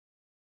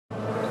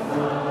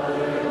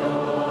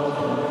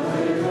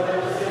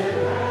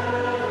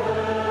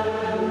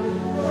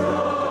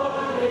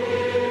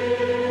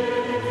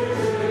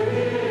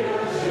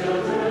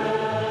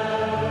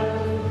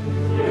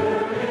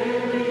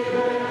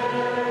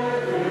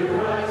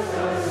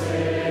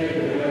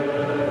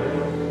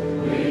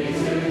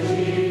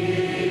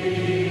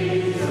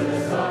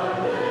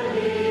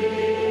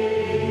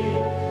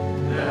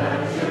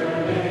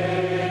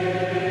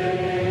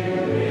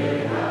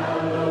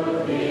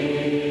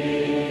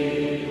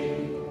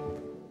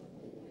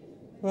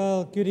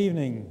good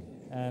evening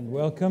and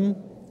welcome.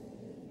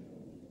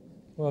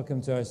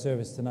 Welcome to our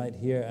service tonight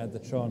here at the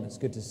Tron. It's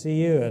good to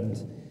see you,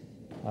 and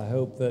I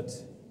hope that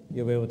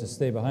you'll be able to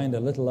stay behind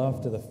a little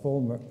after the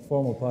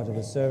formal part of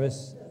the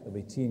service. There'll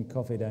be tea and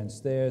coffee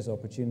downstairs,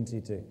 opportunity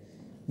to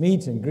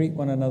meet and greet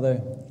one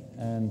another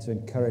and to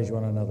encourage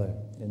one another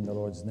in the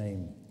Lord's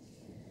name.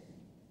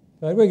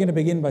 Right, we're going to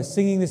begin by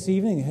singing this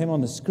evening, a hymn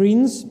on the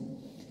screens,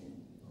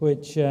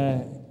 which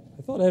I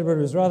thought Edward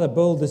was rather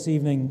bold this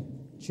evening,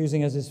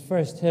 choosing as his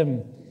first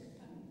hymn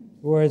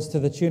words to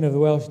the tune of the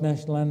Welsh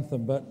national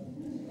anthem, but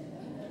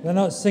they're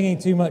not singing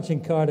too much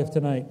in Cardiff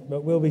tonight,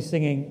 but we'll be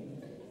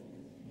singing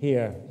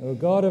here. O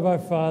God of our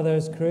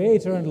fathers,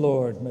 Creator and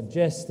Lord,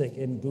 majestic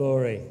in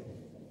glory,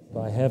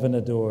 by heaven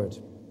adored.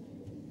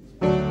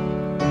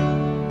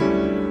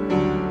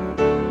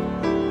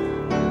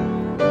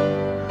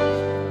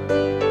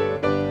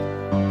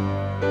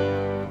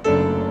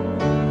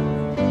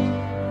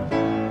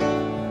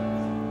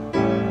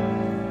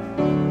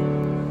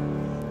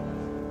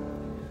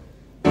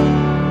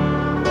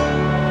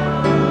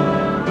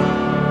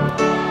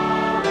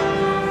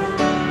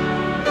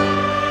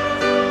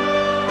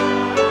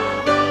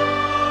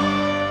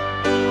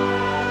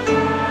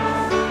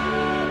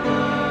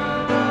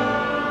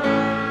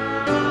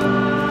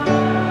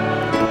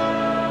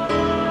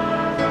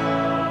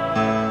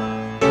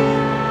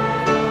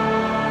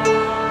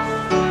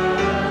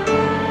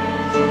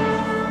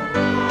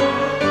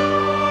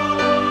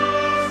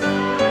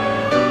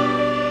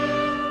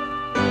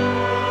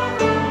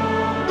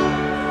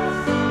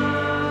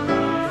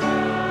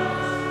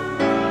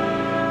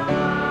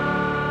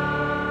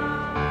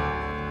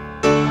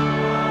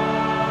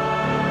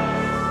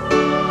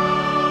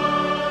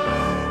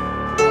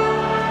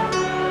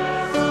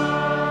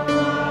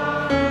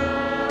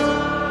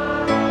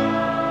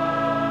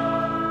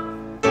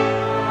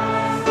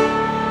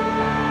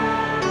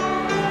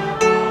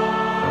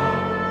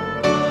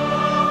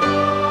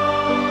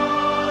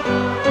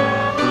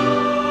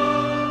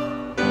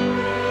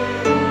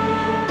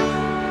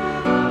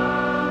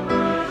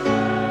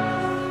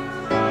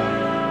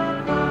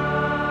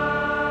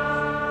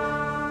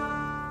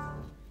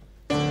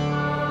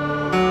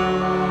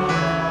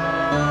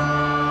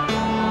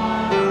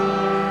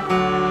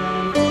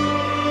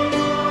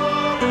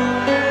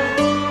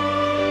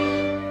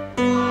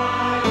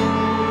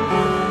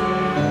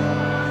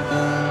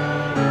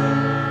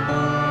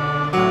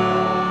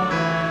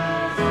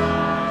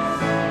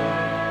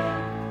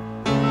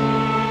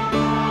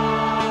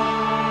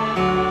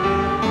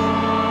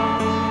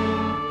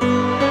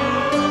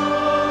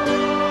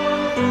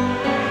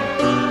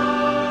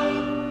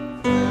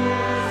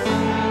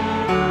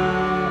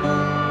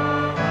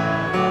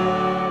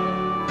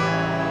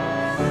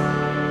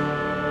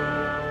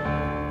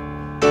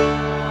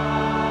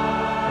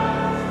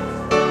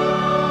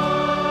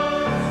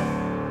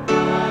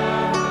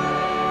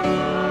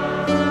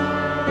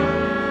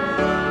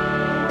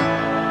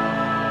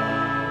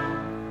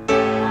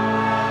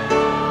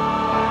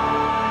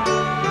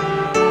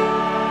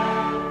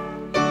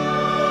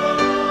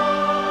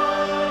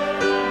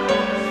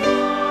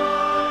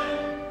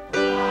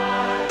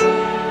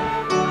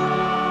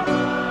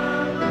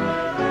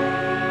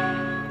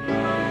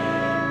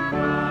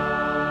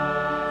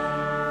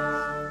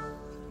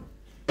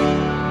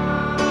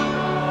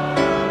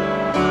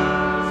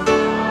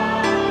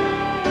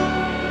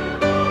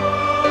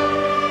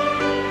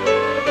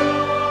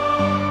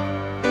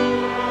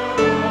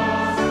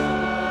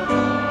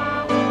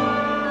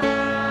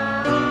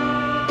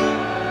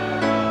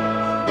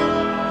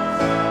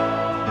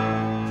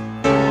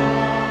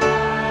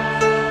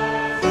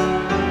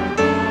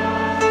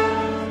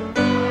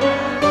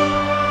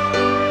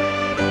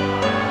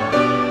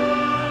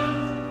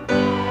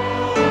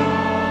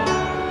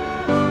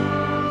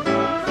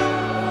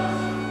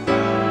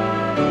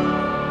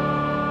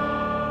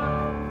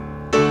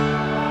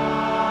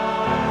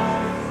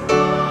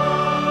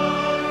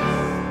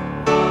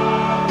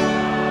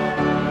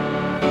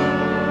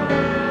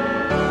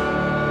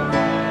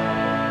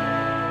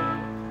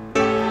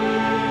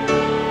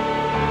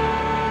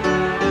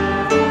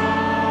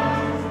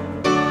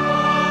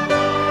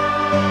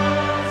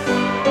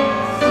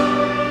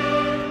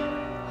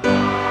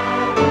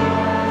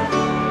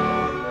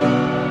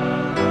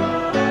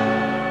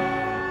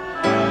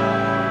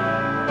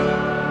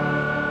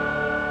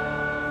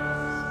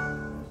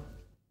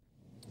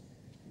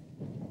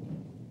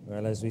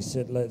 As we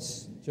sit,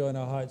 let's join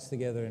our hearts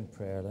together in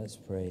prayer. Let's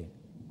pray.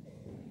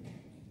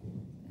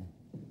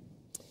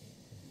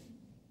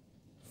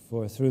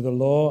 For through the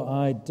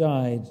law I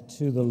died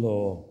to the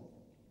law,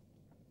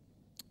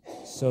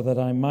 so that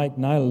I might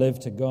now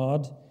live to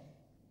God.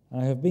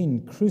 I have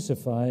been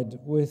crucified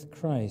with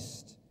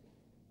Christ.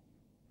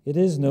 It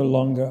is no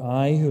longer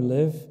I who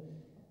live,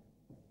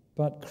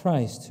 but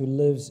Christ who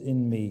lives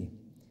in me.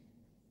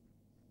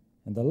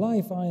 And the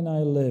life I now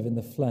live in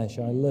the flesh,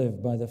 I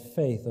live by the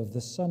faith of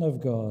the Son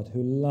of God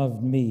who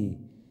loved me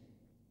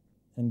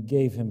and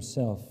gave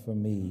himself for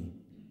me.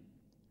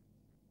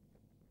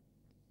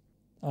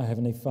 Our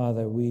Heavenly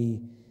Father, we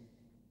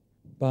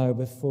bow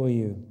before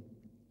you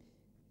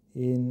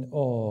in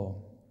awe,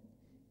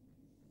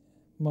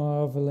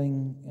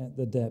 marveling at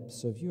the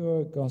depths of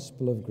your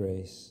gospel of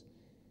grace,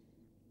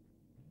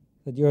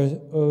 that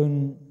your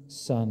own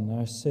Son,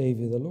 our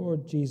Savior, the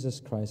Lord Jesus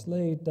Christ,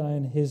 laid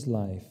down his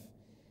life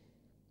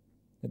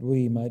that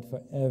we might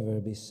forever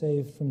be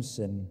saved from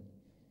sin,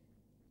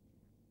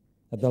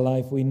 that the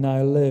life we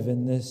now live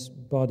in this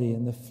body,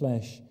 in the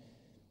flesh,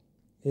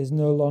 is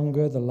no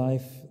longer the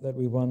life that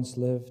we once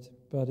lived,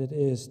 but it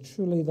is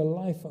truly the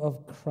life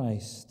of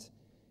Christ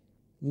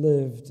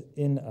lived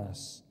in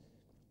us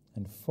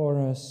and for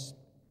us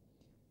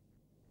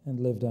and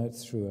lived out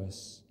through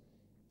us.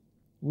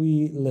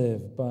 We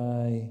live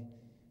by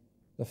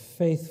the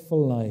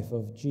faithful life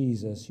of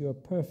Jesus, your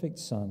perfect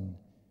Son,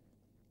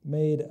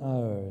 made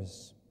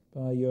ours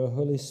by your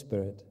Holy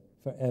Spirit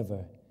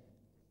forever.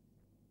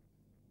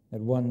 That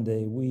one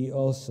day we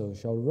also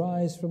shall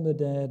rise from the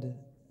dead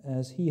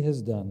as he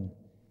has done,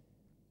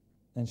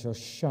 and shall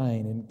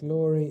shine in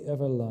glory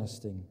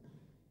everlasting,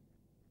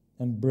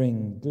 and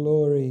bring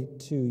glory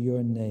to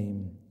your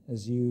name,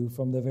 as you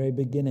from the very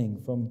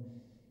beginning, from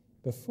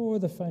before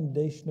the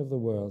foundation of the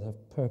world,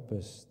 have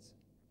purposed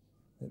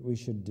that we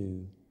should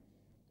do.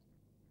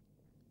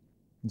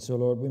 And so,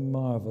 Lord, we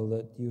marvel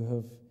that you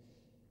have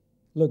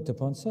looked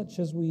upon such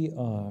as we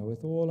are,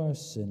 with all our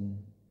sin,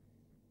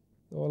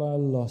 all our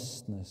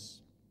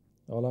lostness,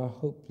 all our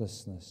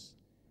hopelessness,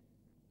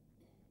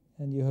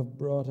 and you have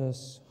brought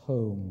us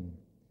home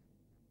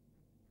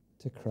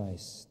to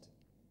Christ,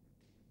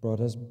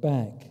 brought us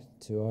back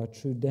to our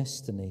true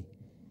destiny,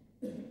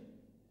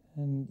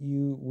 and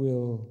you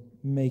will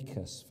make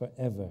us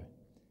forever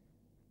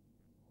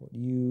what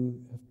you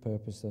have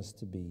purposed us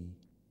to be.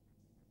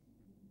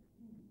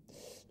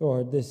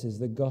 Lord, this is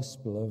the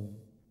gospel of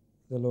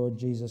the Lord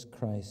Jesus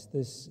Christ.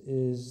 This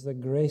is the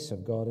grace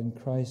of God in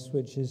Christ,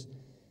 which is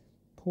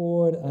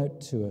poured out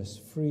to us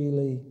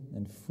freely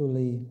and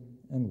fully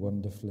and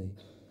wonderfully,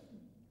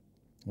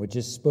 which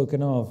is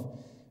spoken of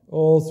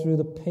all through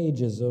the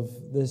pages of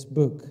this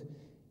book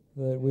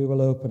that we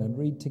will open and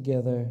read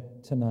together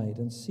tonight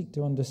and seek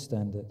to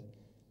understand it.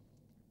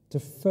 To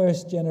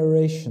first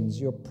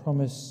generations, your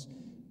promise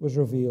was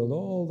revealed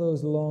all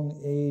those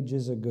long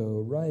ages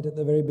ago, right at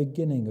the very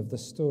beginning of the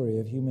story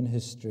of human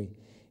history.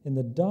 In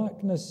the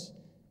darkness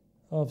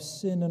of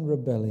sin and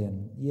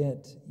rebellion,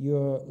 yet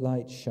your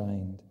light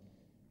shined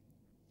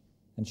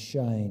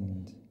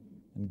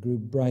and grew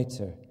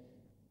brighter,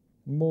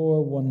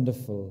 more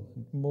wonderful,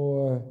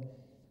 more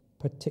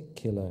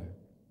particular,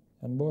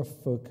 and more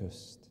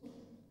focused,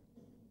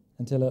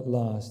 until at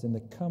last, in the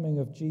coming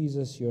of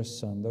Jesus, your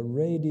Son, the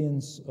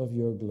radiance of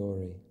your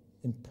glory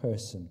in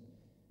person,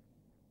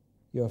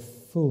 your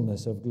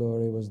fullness of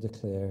glory was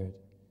declared.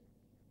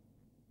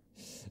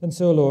 And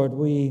so, Lord,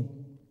 we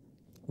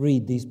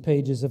read these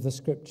pages of the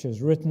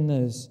Scriptures, written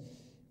as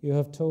you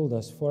have told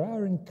us, for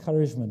our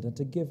encouragement and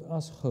to give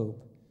us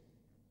hope.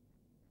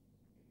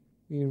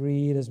 We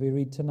read, as we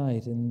read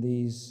tonight, in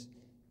these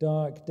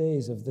dark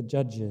days of the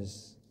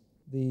Judges,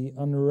 the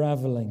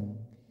unraveling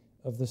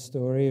of the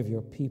story of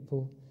your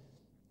people,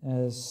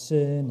 as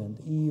sin and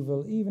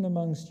evil, even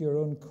amongst your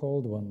own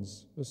called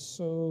ones, was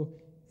so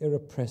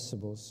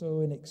irrepressible,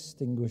 so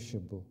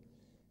inextinguishable,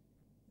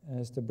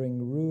 as to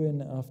bring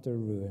ruin after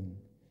ruin.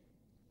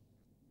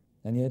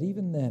 And yet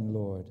even then,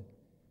 Lord,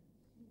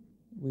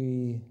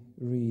 we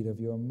read of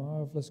your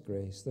marvelous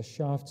grace, the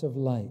shafts of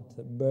light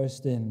that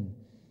burst in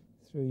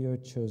through your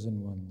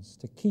chosen ones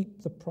to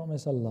keep the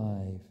promise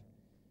alive.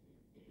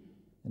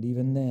 And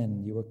even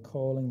then, you were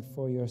calling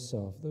for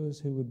yourself those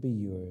who would be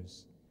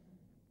yours.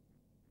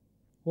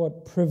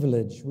 What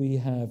privilege we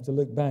have to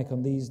look back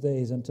on these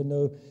days and to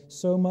know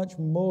so much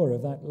more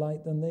of that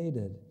light than they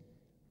did,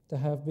 to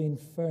have been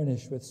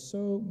furnished with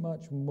so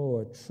much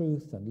more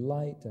truth and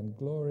light and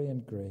glory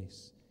and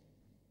grace.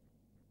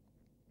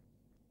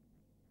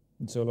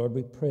 And so, Lord,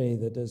 we pray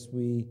that as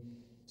we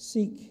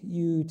seek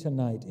you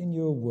tonight in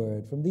your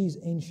word from these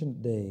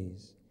ancient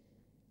days,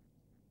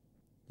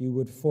 you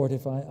would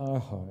fortify our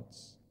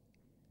hearts,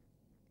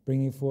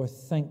 bringing forth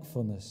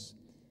thankfulness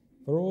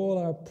for all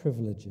our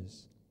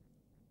privileges,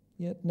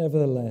 yet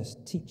nevertheless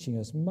teaching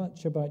us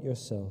much about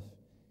yourself,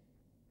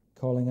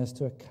 calling us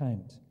to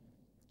account,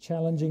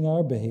 challenging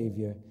our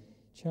behavior,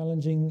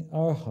 challenging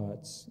our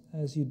hearts,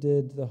 as you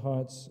did the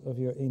hearts of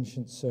your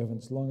ancient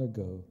servants long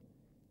ago,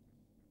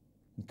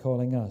 and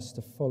calling us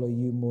to follow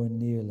you more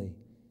nearly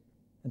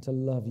and to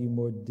love you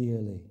more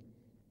dearly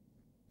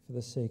for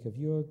the sake of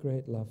your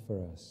great love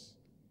for us.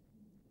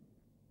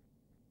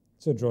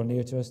 So draw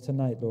near to us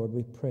tonight, Lord,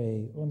 we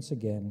pray once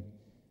again.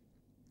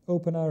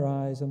 Open our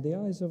eyes and the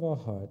eyes of our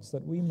hearts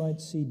that we might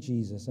see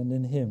Jesus and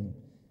in him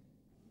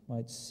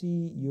might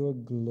see your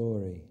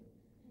glory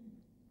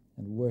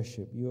and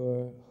worship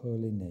your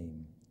holy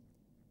name.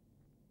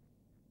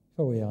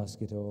 For we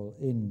ask it all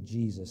in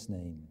Jesus'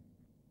 name.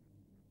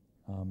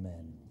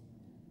 Amen.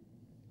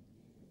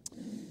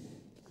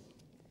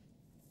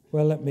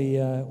 Well, let me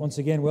once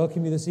again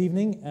welcome you this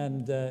evening,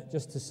 and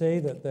just to say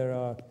that there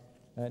are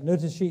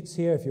notice sheets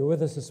here. If you're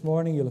with us this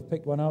morning, you'll have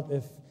picked one up.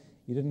 If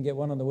you didn't get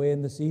one on the way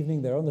in this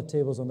evening, they're on the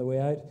tables on the way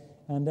out.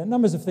 And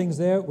numbers of things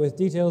there with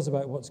details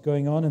about what's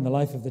going on in the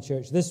life of the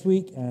church this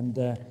week and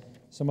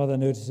some other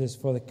notices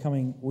for the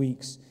coming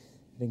weeks.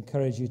 I'd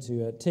encourage you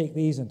to take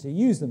these and to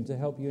use them to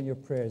help you in your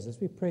prayers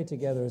as we pray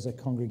together as a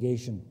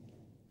congregation.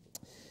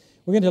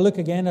 We're going to look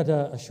again at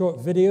a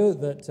short video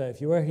that if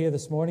you were here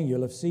this morning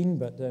you'll have seen,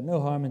 but no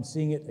harm in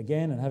seeing it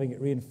again and having it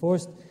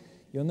reinforced.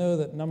 You'll know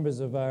that numbers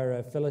of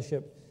our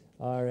fellowship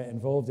are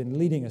involved in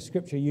leading a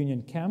Scripture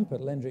Union camp at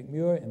Lendrick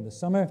in the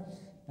summer,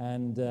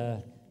 and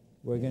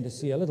we're going to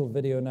see a little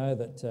video now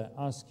that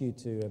asks you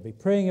to be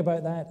praying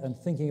about that and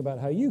thinking about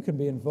how you can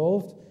be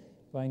involved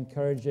by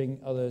encouraging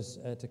others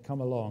to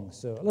come along.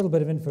 So a little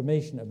bit of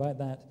information about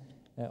that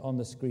on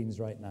the screens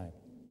right now.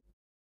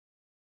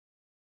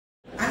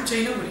 I'm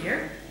Jana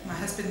Whittier. My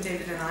husband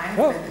David and I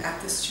have been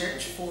at this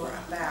church for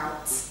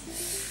about, I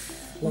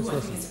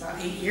think it's about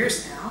 8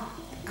 years now.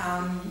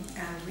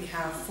 And we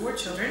have 4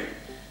 children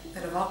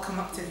that have all come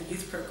up to the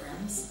youth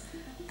programs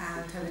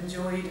and have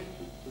enjoyed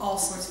all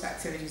sorts of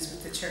activities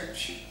with the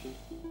church.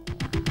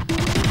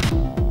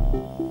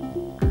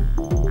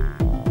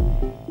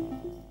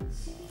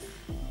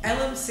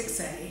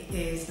 LM6A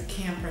is a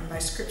camp run by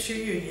Scripture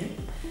Union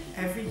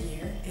every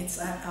year. It's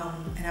at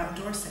an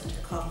outdoor center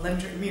called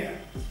Lendrick.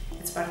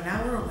 It's about an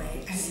hour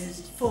away and it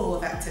is full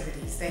of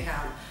activities. They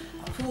have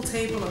a pool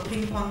table, a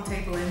ping pong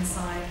table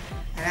inside,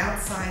 and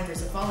outside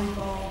there's a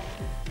volleyball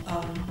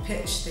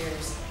pitch,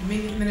 there's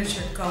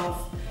miniature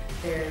golf,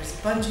 there's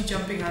bungee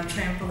jumping on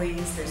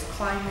trampolines, there's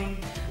climbing,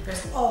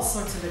 there's all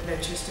sorts of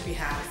adventures to be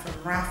had,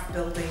 from raft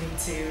building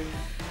to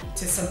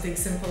something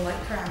simple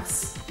like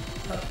crafts.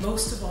 But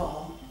most of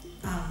all,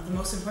 the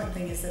most important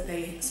thing is that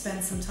they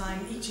spend some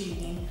time each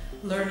evening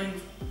learning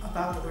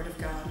about the Word of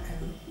God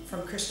and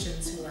from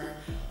Christians who are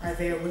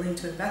there willing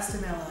to invest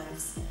in their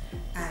lives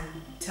and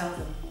tell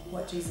them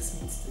what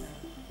Jesus means to them.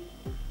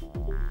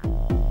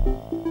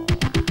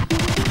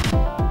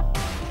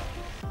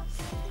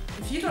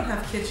 If you don't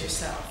have kids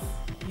yourself,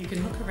 you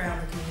can look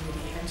around the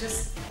community and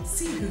just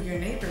see who your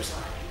neighbors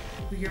are,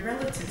 who your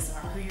relatives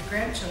are, who your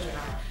grandchildren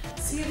are.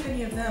 See if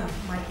any of them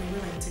might be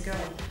willing to go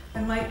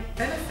and might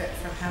benefit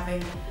from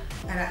having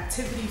an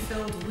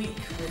activity-filled week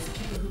with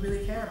people who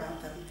really care about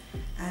them,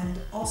 and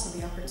also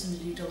the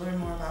opportunity to learn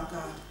more about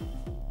God.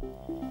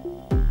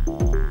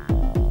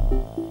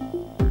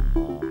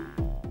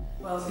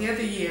 Well, the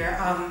other year,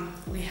 I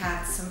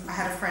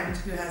had a friend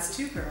who has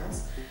 2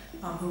 girls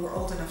who were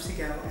old enough to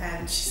go,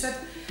 and she said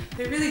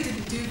they really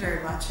didn't do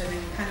very much and they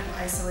were kind of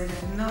isolated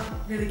and not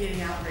really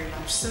getting out very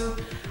much. So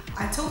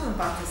I told them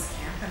about this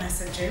camp and I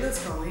said, Jayla's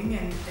going,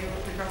 and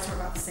the girls were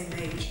about the same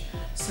age.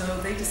 So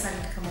they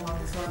decided to come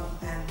along as well,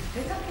 and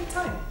they had a good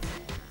time.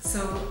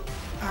 So,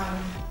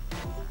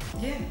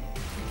 yeah,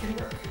 it can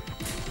work.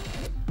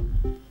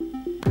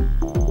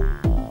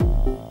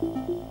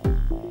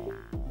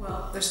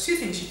 Well, there's 2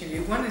 things you can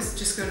do. One is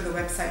just go to the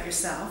website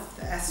yourself,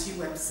 the SU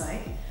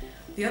website.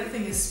 The other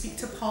thing is speak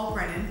to Paul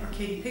Brennan or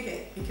Katie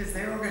Piggott, because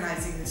they're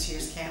organizing this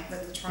year's camp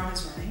that the Tron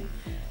is running,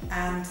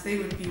 and they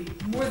would be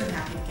more than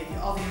happy to give you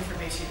all the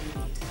information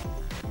you need.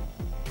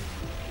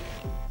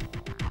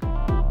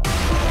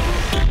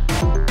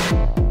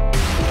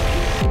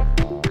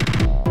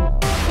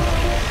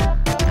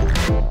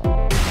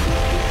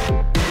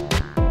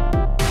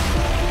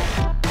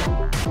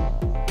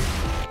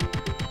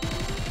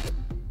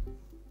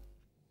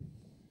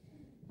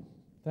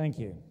 Thank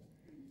you.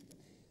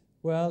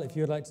 Well, if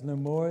you would like to know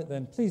more,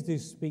 then please do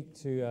speak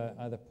to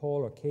either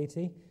Paul or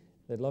Katie.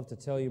 They'd love to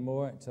tell you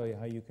more, tell you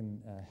how you can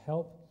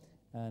help,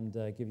 and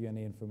give you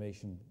any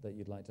information that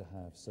you'd like to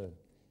have. So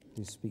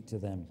do speak to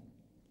them.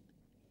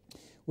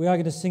 We are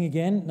going to sing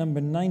again, number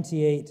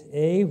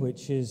 98A,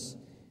 which is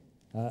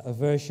a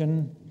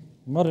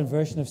modern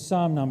version of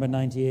Psalm number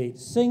 98.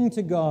 Sing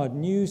to God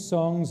new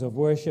songs of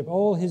worship.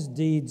 All his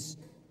deeds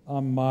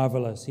are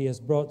marvelous. He has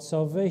brought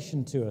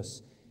salvation to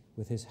us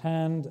with his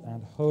hand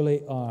and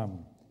holy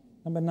arm.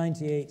 Number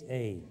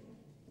 98A.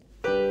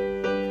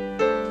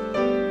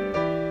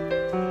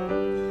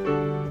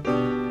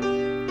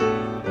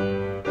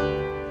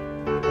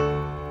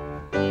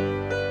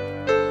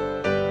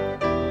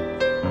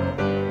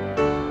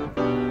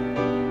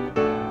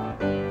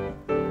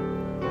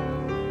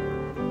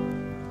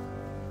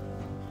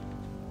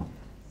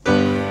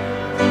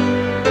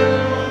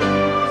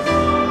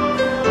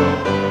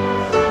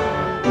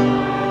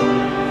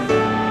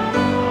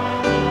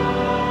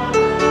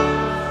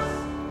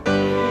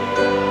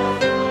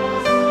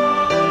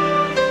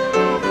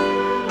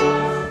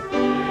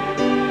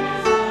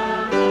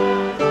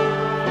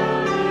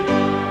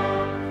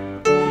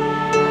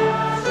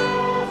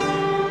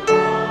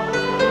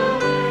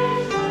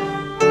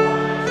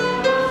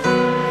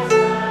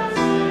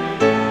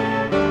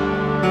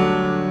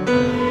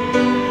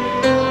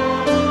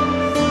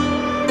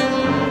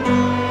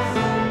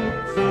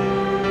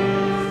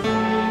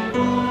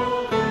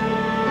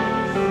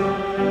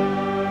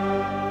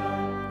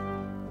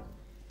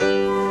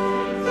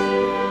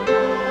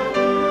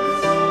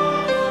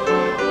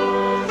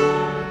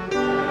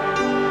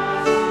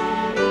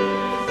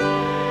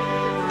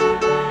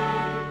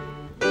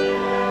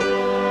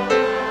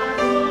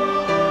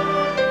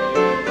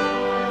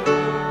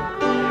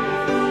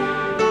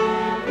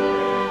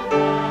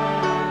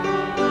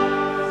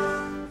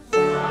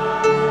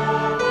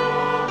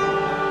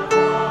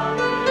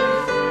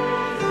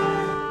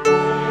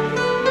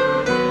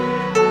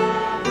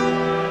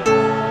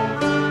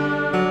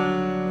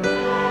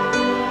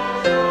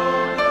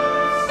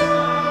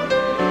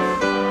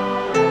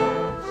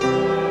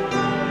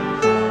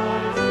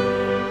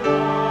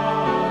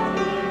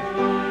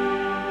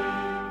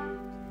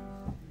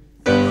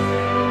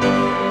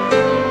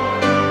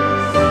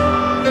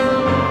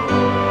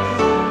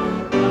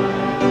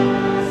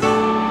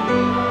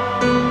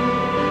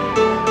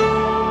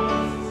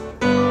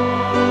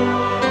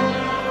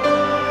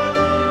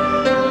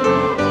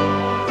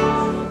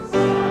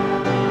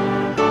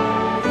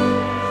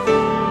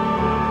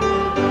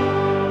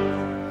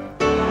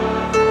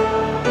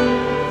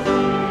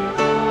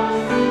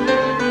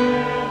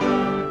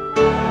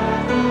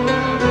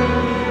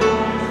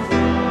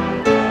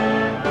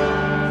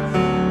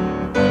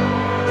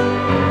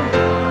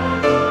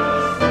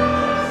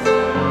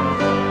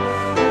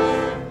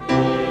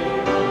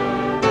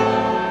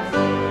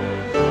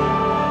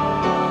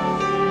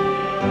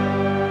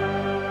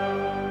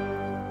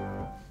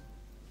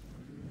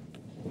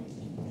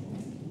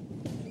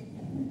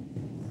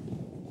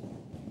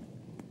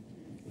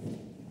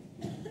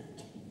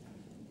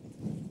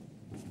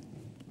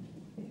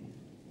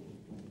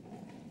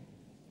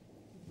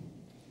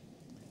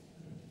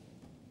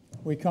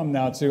 We come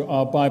now to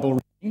our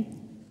Bible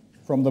reading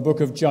from the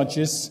book of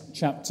Judges,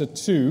 chapter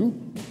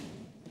 2,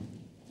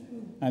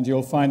 and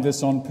you'll find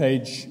this on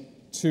page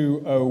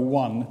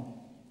 201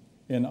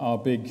 in our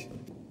big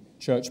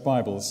church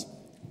Bibles.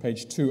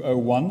 Page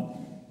 201,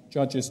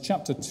 Judges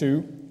chapter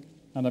 2,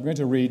 and I'm going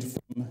to read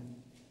from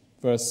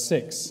verse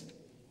 6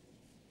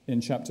 in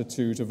chapter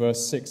 2 to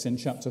verse 6 in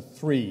chapter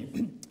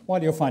 3.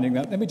 While you're finding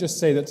that, let me just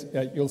say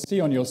that you'll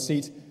see on your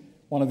seat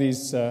one of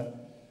these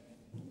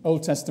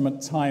Old Testament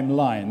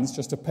timelines,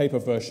 just a paper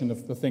version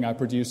of the thing I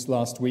produced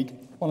last week.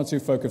 One or two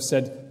folk have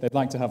said they'd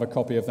like to have a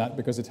copy of that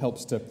because it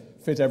helps to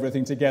fit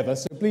everything together.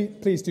 So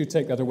please do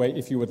take that away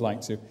if you would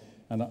like to,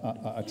 and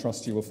I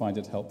trust you will find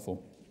it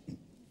helpful.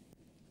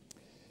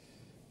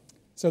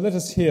 So let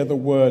us hear the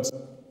word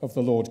of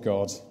the Lord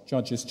God.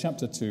 Judges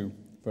chapter 2,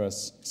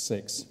 verse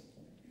 6.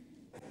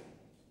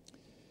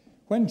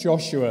 When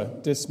Joshua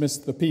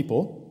dismissed the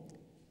people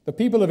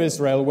of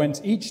Israel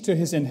went each to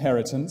his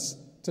inheritance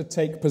to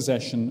take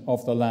possession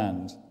of the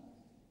land.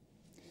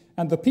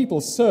 And the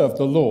people served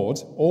the Lord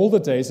all the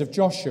days of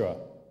Joshua,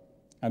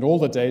 and all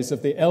the days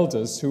of the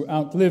elders who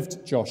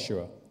outlived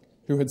Joshua,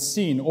 who had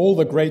seen all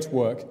the great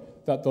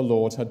work that the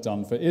Lord had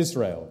done for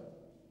Israel.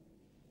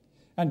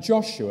 And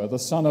Joshua, the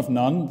son of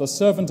Nun, the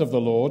servant of the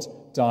Lord,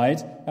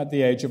 died at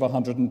the age of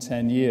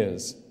 110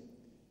 years.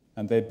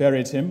 And they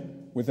buried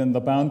him within the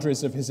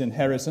boundaries of his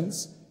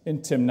inheritance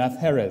in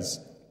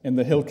Timnath-Heres, in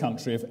the hill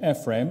country of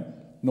Ephraim,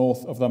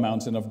 north of the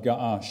mountain of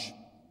Gaash.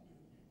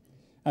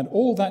 And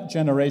all that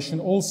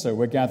generation also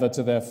were gathered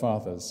to their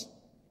fathers.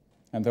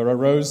 And there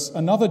arose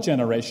another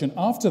generation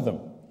after them,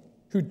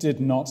 who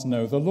did not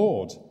know the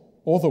Lord,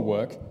 or the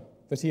work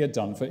that he had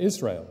done for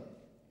Israel.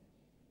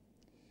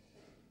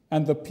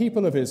 And the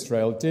people of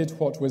Israel did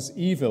what was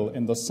evil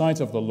in the sight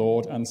of the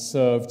Lord and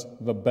served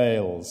the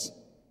Baals.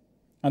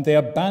 And they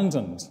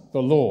abandoned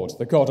the Lord,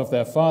 the God of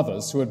their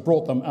fathers, who had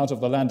brought them out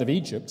of the land of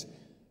Egypt.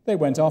 They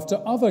went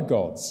after other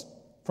gods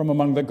from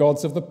among the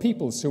gods of the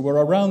peoples who were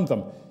around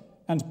them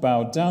and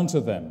bowed down to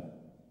them.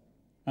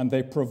 And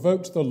they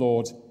provoked the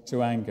Lord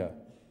to anger.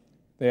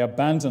 They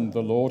abandoned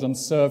the Lord and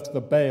served the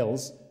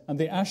Baals and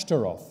the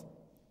Ashtaroth.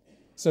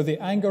 So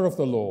the anger of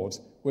the Lord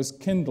was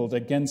kindled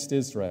against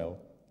Israel,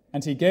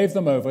 and he gave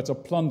them over to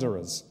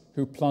plunderers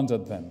who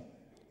plundered them.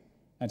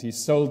 And he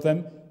sold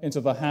them into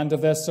the hand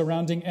of their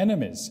surrounding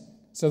enemies,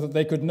 so that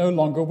they could no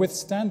longer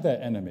withstand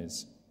their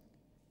enemies.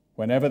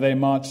 Whenever they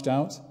marched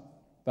out,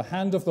 the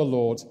hand of the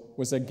Lord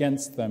was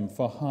against them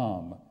for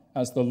harm,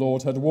 as the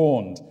Lord had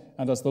warned,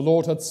 and as the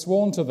Lord had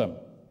sworn to them.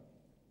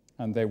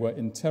 And they were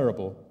in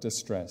terrible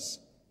distress.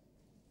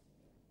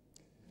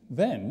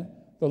 Then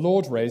the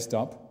Lord raised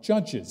up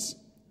judges,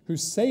 who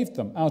saved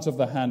them out of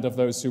the hand of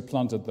those who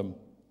plundered them.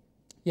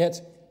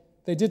 Yet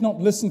they did not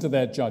listen to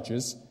their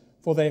judges,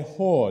 for they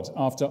whored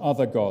after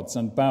other gods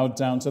and bowed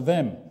down to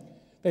them.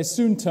 They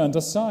soon turned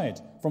aside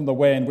from the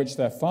way in which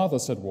their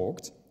fathers had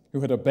walked,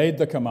 who had obeyed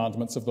the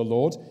commandments of the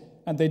Lord,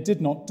 and they did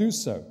not do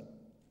so.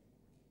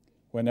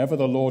 Whenever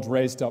the Lord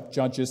raised up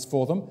judges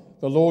for them,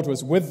 the Lord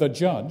was with the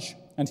judge,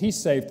 and he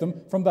saved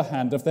them from the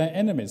hand of their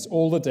enemies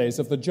all the days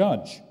of the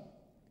judge.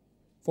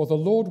 For the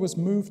Lord was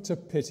moved to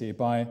pity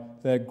by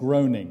their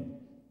groaning,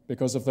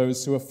 because of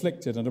those who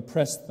afflicted and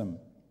oppressed them.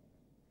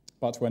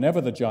 But whenever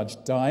the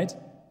judge died,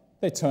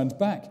 they turned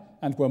back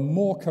and were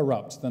more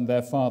corrupt than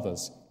their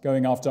fathers,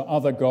 going after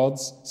other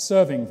gods,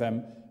 serving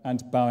them,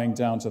 and bowing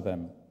down to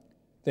them.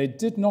 They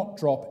did not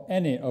drop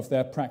any of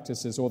their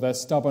practices or their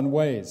stubborn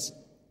ways.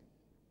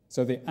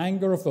 So the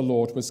anger of the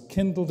Lord was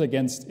kindled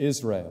against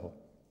Israel.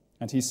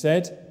 And he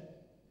said,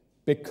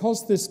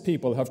 "Because this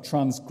people have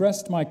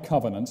transgressed my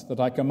covenant that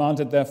I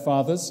commanded their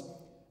fathers,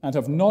 and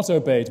have not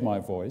obeyed my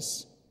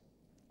voice,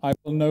 I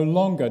will no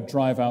longer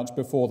drive out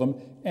before them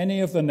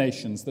any of the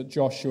nations that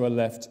Joshua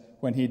left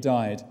when he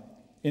died,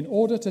 in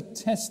order to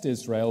test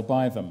Israel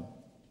by them,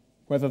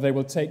 whether they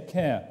will take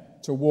care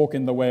to walk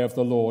in the way of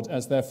the Lord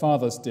as their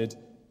fathers did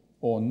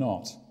or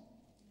not."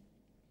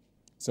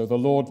 So the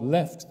Lord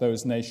left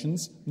those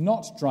nations,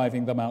 not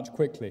driving them out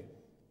quickly,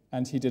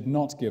 and he did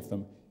not give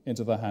them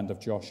into the hand of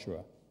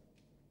Joshua.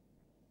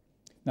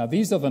 Now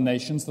these are the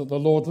nations that the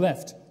Lord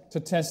left to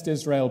test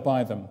Israel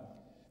by them.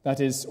 That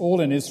is,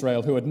 all in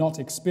Israel who had not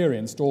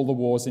experienced all the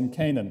wars in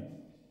Canaan.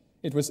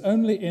 It was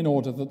only in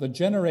order that the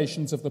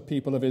generations of the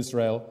people of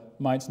Israel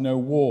might know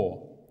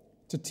war,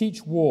 to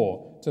teach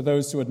war to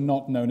those who had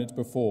not known it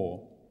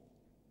before.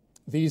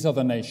 These are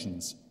the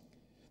nations: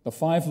 the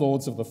 5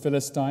 lords of the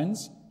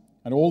Philistines,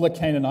 and all the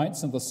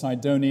Canaanites and the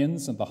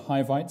Sidonians and the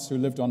Hivites who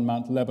lived on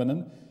Mount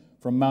Lebanon,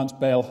 from Mount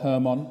Baal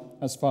Hermon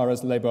as far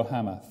as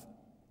Lebo-Hamath.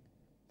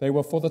 They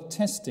were for the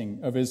testing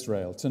of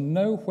Israel, to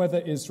know whether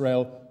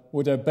Israel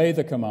would obey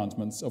the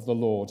commandments of the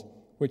Lord,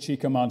 which he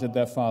commanded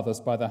their fathers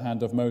by the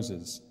hand of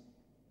Moses.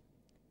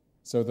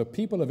 So the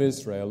people of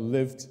Israel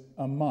lived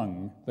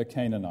among the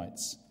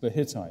Canaanites, the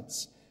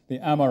Hittites, the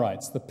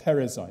Amorites, the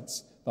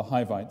Perizzites, the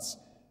Hivites,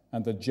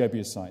 and the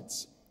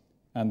Jebusites.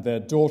 And their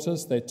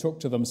daughters they took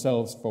to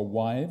themselves for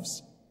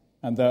wives,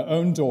 and their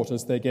own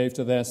daughters they gave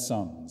to their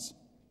sons.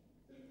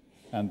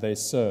 And they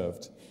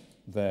served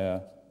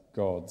their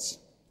gods.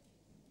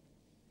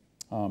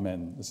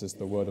 Amen. This is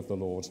the word of the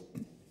Lord.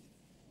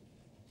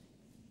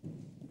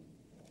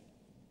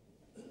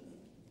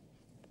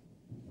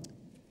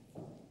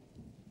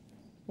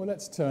 Well,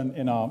 let's turn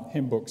in our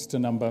hymn books to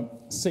number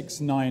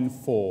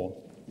 694.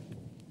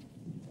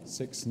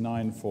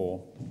 694.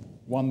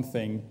 One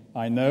thing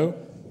I know,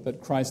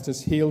 that Christ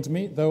has healed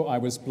me, though I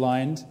was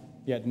blind,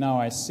 yet now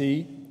I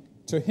see.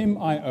 To him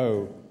I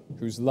owe,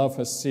 whose love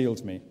has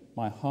sealed me,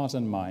 my heart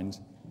and mind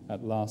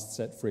at last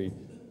set free.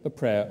 The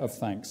prayer of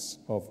thanks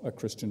of a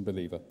Christian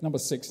believer. Number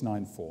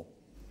 694.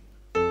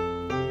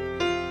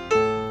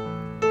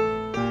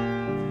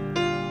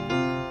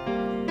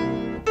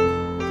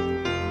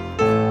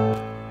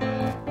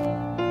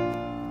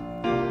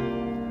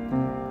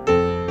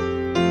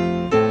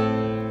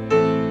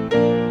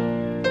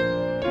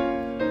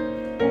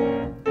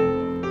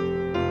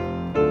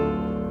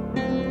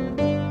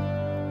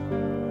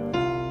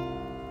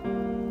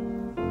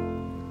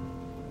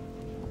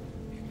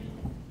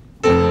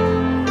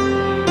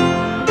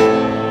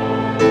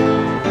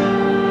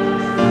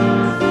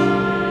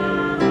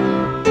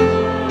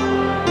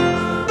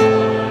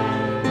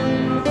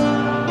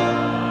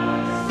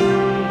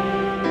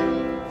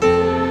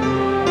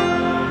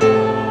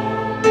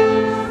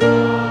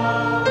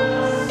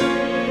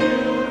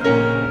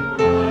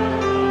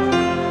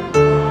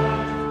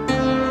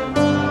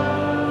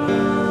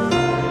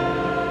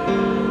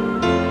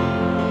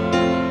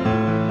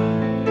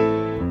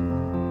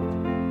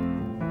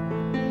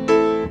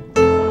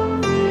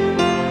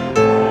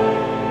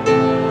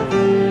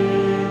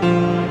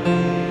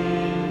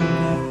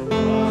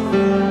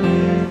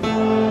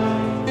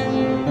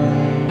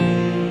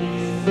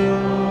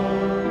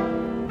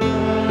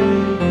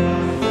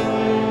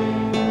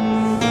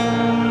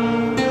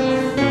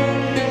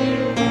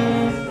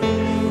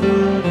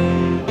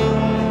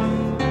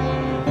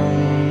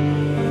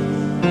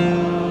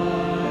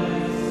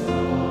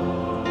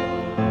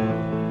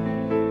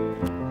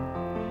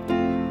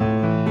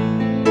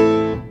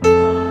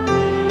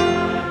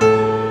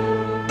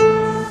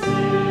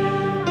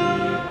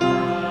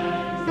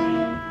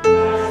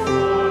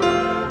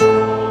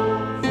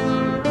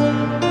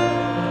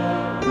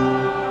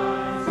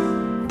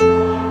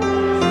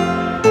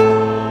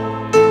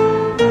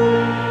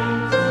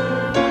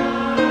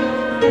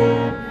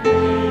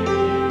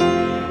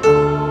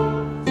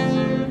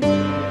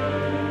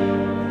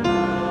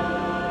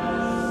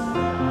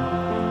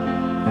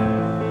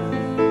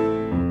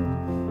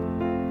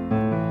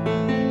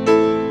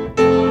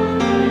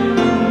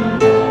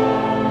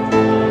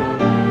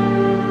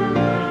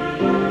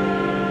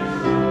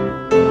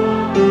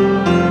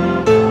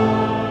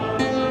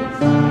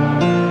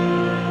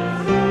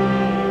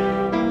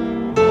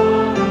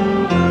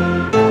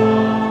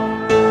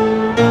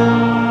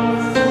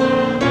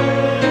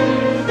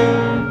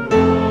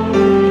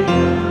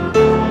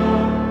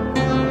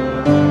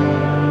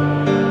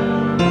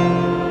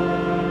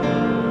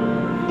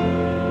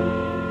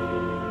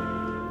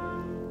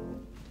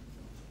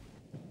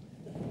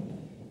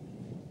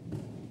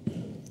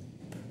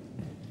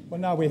 Well,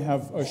 now we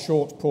have a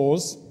short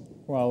pause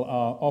while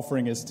our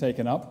offering is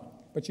taken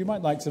up, but you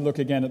might like to look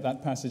again at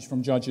that passage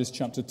from Judges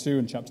chapter 2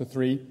 and chapter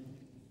 3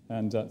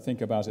 and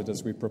think about it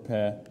as we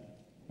prepare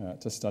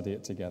to study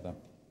it together.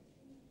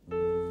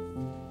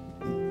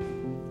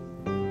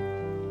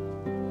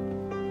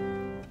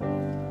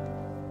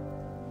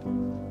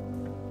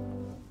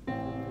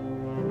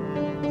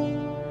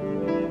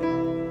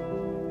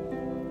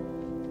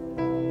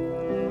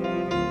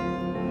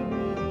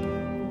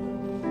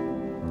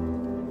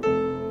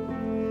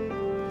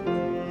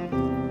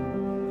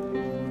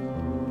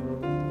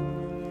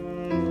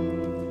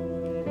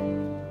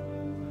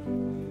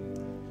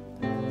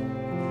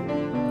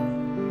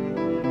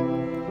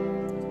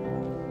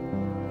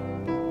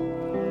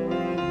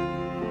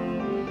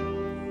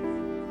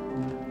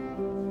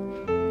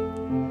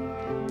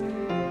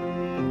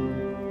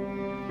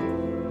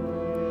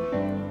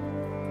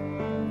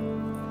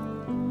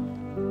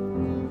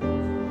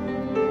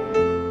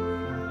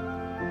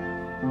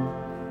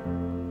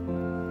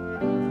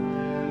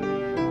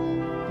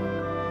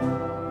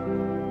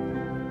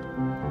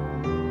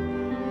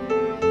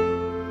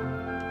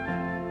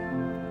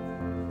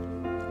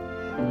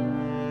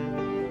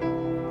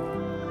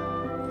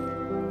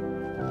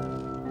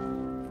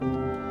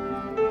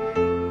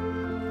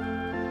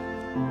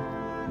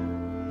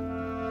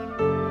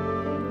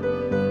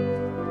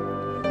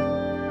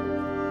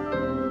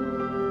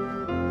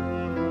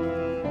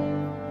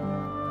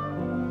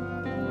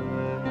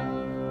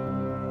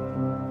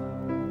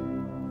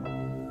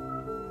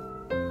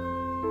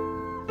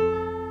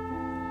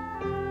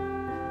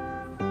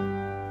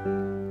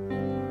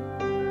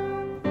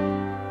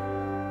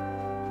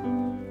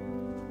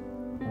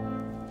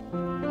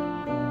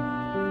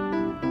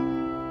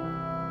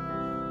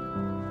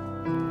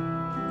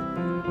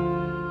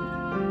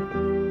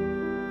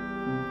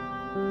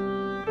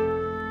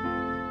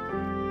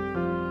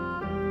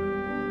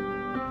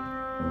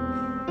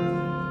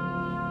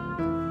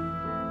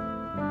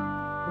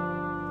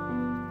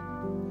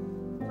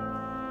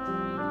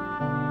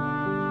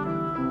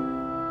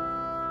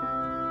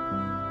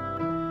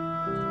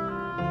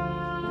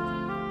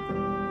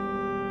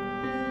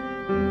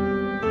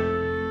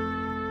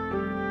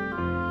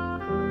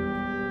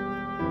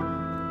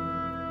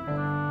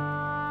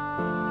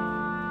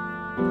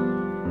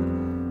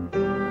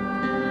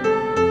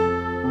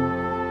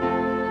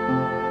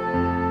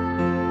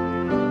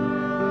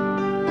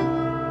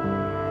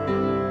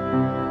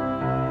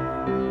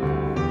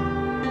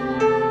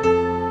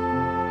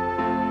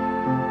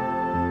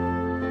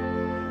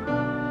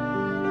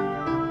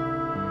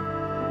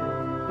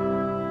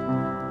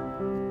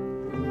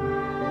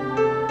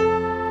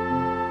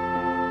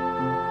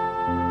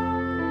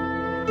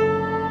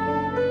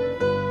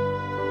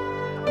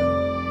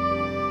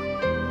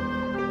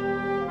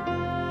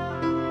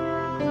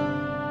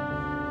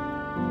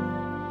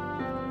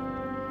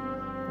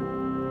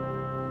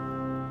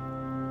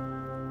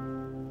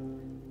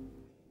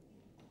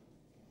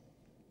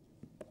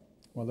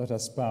 Well, let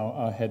us bow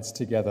our heads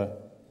together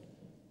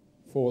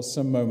for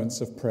some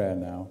moments of prayer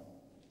now.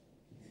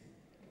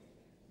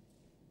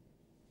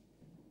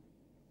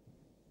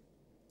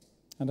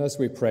 And as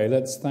we pray,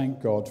 let's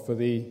thank God for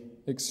the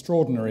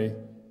extraordinary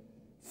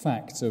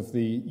fact of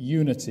the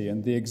unity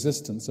and the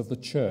existence of the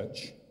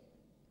church,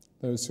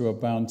 those who are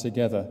bound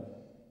together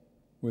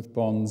with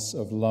bonds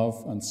of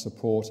love and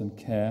support and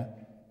care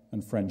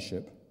and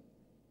friendship.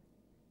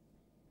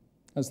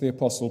 As the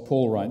Apostle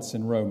Paul writes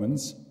in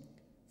Romans,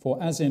 "For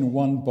as in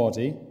one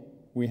body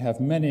we have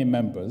many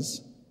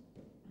members,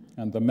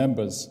 and the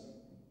members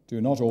do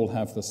not all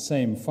have the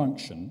same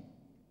function,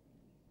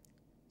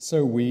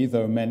 so we,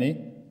 though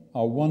many,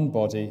 are one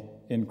body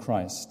in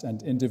Christ,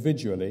 and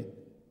individually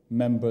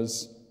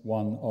members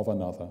one of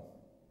another."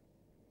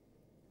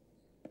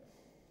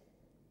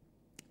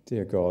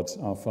 Dear God,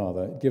 our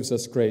Father, it gives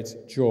us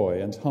great joy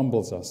and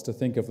humbles us to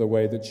think of the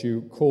way that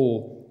you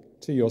call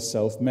to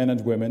yourself men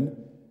and women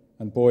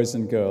and boys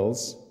and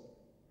girls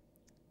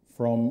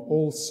from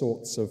all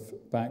sorts of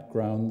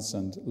backgrounds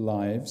and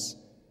lives,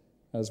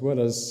 as well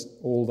as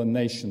all the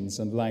nations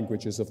and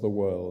languages of the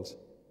world.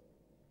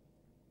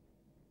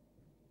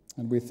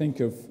 And we think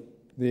of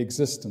the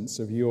existence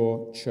of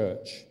your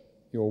church,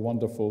 your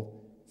wonderful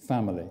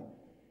family,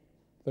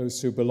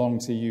 those who belong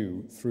to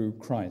you through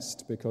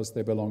Christ because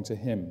they belong to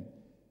him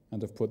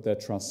and have put their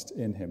trust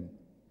in him.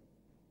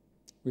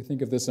 We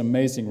think of this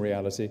amazing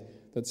reality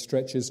that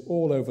stretches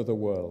all over the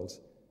world,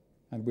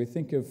 and we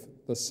think of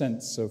the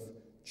sense of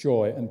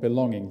joy and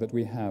belonging that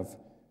we have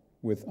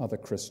with other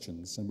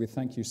Christians, and we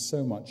thank you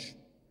so much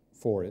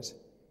for it.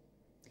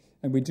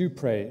 And we do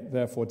pray,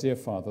 therefore, dear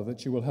Father,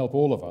 that you will help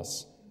all of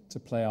us to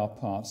play our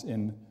part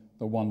in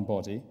the one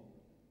body.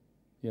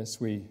 Yes,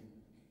 we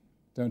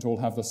don't all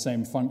have the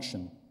same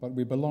function, but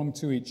we belong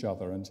to each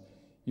other, and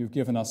you've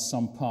given us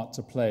some part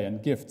to play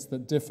and gifts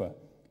that differ,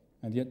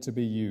 and yet to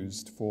be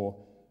used for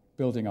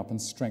building up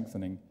and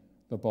strengthening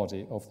the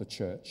body of the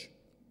church.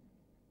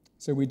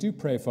 So we do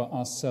pray for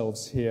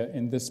ourselves here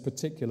in this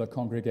particular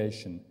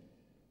congregation,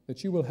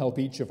 that you will help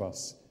each of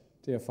us,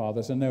 dear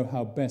Father, to know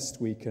how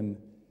best we can,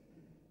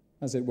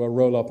 as it were,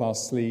 roll up our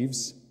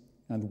sleeves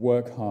and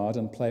work hard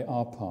and play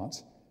our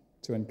part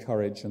to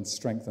encourage and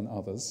strengthen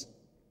others.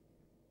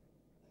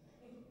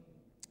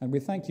 And we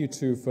thank you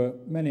too for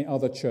many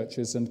other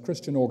churches and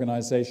Christian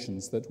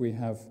organizations that we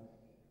have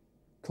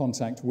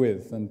contact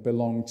with and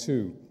belong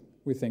to.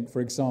 We think,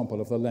 for example,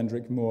 of the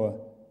Lendrick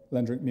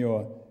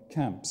Muir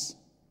camps,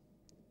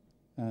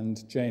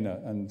 and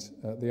Jana and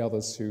the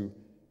others who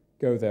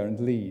go there and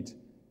lead,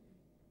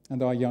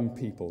 and our young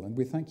people. And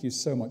we thank you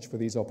so much for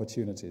these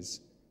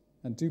opportunities,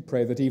 and do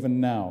pray that even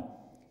now,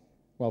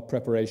 while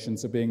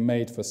preparations are being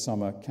made for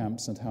summer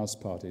camps and house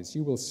parties,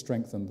 you will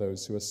strengthen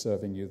those who are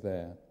serving you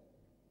there.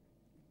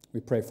 We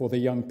pray for the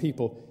young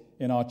people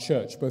in our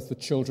church, both the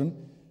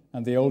children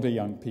and the older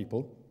young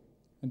people,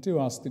 and do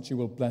ask that you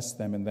will bless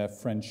them in their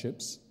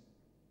friendships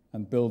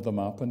and build them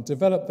up and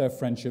develop their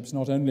friendships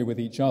not only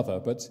with each other,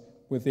 but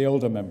with the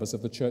older members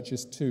of the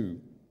churches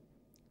too,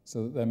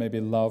 so that there may be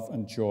love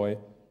and joy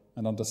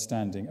and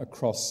understanding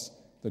across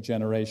the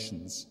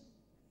generations.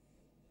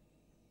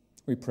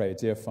 We pray,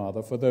 dear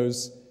Father, for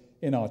those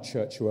in our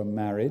church who are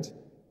married,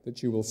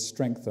 that you will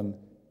strengthen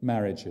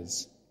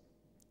marriages,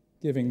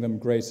 giving them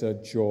greater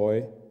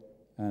joy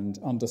and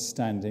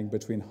understanding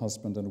between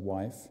husband and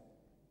wife,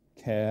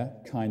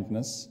 care,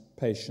 kindness,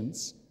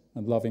 patience,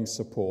 and loving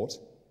support,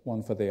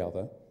 one for the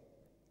other,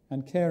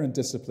 and care and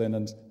discipline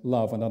and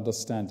love and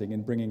understanding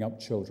in bringing up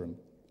children.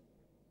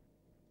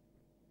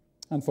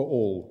 And for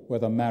all,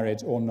 whether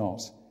married or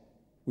not,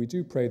 we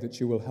do pray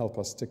that you will help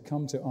us to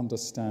come to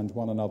understand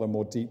one another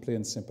more deeply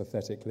and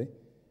sympathetically,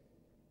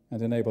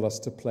 and enable us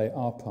to play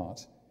our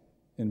part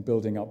in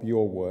building up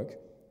your work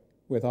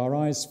with our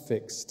eyes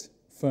fixed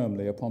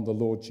firmly upon the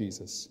Lord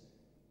Jesus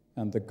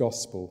and the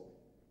gospel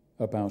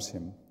about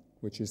him,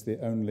 which is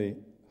the only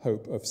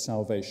hope of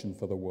salvation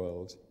for the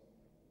world.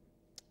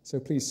 So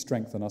please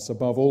strengthen us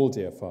above all,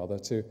 dear Father,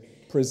 to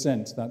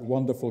present that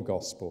wonderful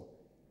gospel,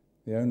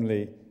 the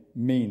only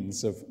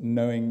means of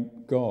knowing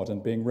God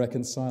and being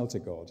reconciled to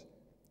God.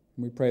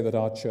 And we pray that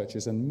our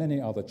churches and many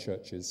other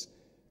churches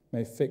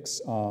may fix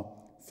our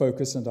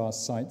focus and our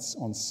sights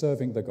on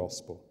serving the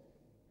gospel.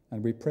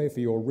 And we pray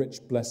for your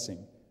rich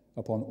blessing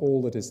upon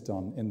all that is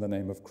done in the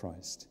name of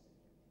Christ.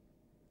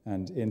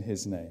 And in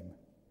his name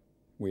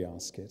we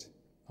ask it.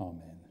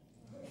 Amen.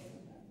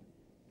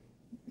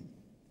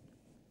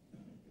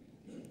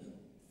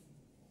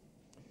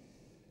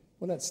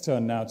 Well, let's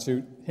turn now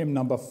to hymn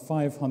number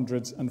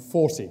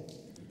 540,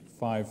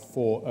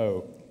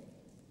 540.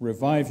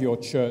 Revive your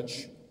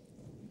church,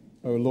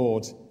 O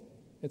Lord.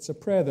 It's a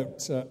prayer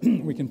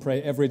that we can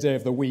pray every day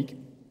of the week.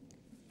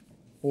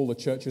 All the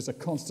churches are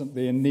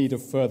constantly in need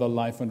of further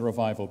life and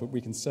revival, but we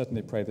can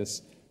certainly pray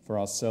this for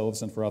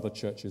ourselves and for other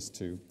churches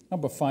too.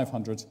 Number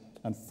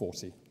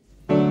 540.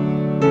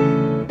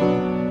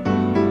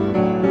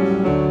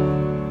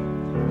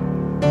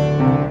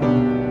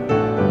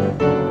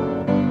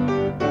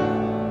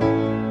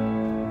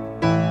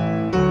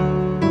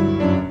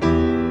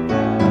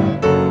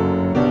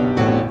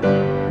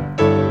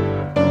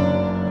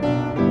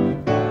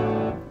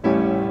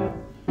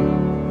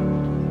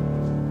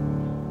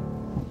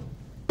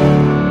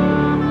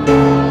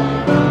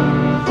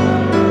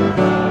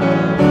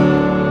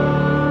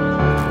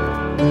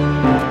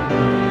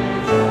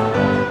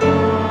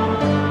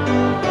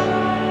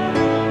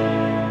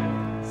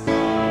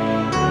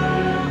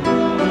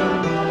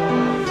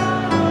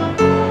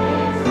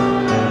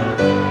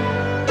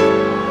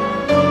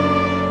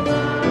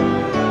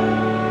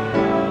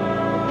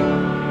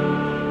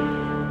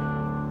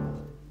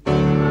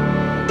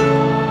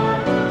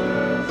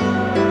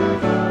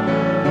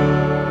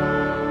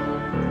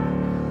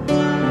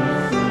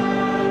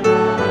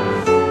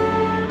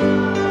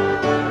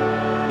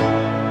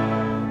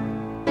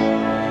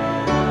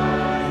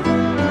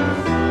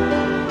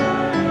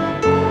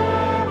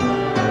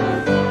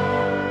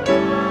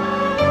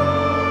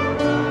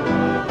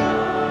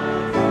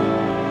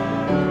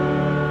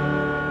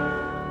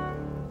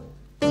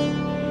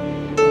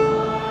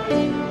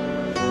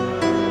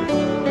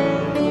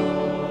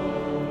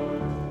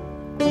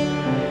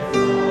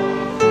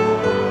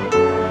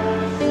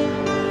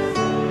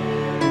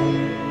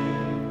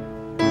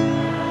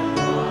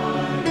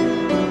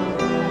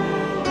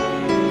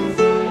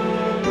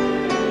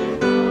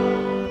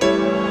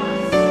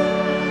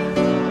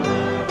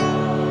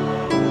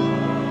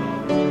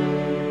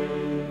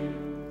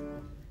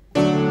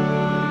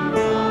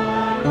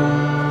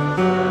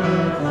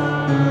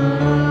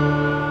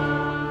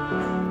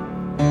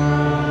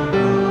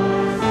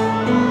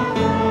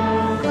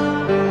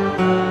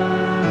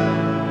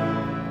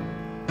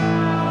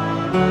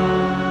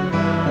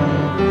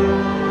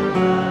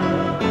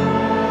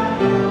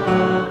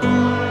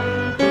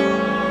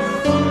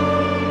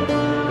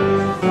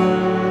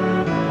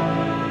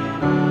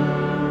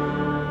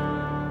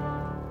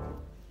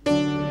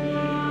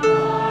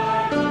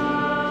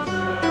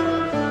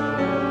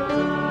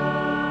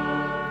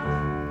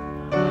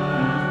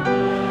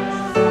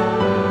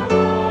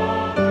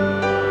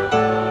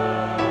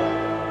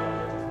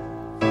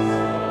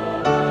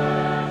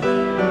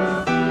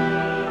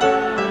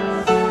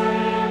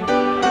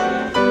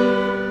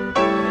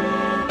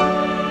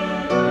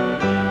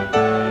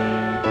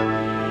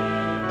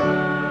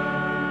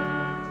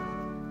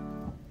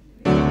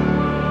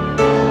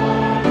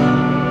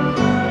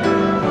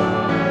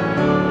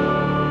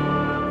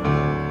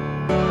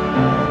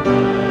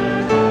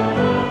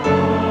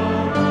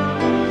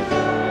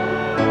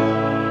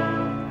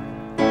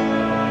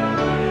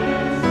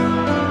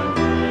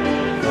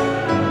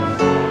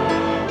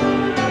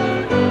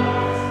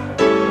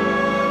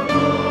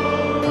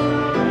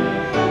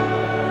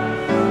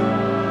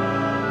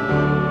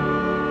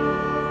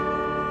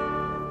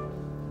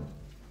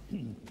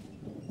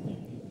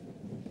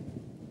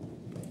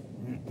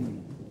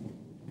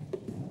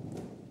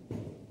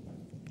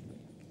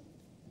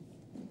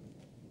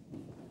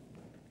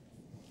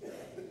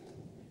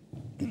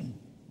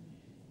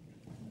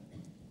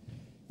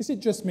 Is it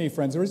just me,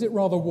 friends, or is it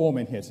rather warm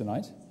in here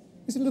tonight?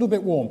 Is it a little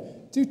bit warm?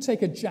 Do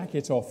take a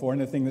jacket off or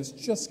anything that's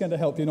just going to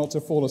help you not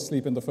to fall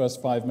asleep in the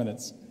first 5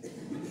 minutes.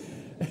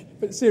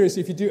 But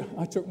seriously, if you do,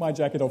 I took my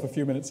jacket off a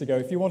few minutes ago.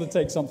 If you want to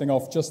take something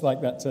off just like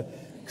that to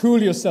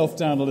cool yourself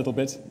down a little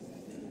bit,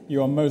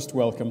 you are most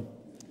welcome.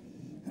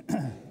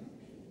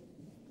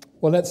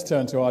 Well, let's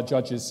turn to our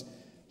Judges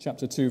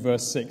chapter 2,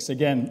 verse 6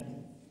 again.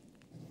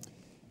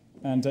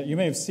 And you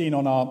may have seen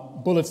on our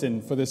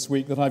bulletin for this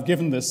week that I've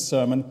given this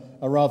sermon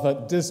a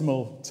rather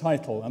dismal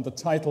title, and the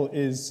title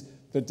is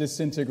The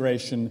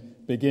Disintegration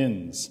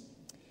Begins.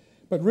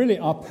 But really,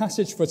 our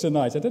passage for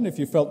tonight, I don't know if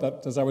you felt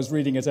that as I was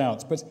reading it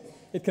out, but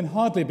it can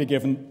hardly be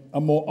given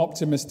a more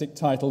optimistic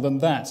title than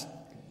that,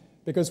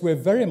 because we're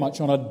very much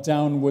on a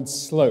downward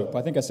slope.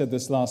 I think I said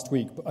this last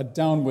week, but a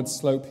downward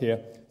slope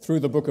here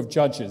through the book of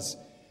Judges.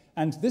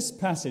 And this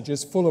passage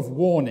is full of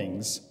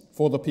warnings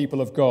for the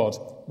people of God,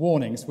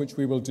 warnings which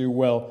we will do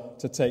well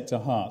to take to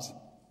heart.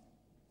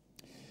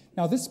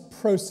 Now, this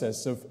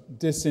process of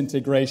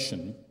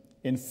disintegration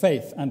in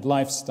faith and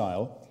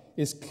lifestyle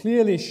is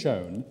clearly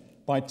shown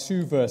by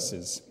 2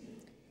 verses,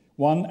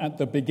 one at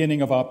the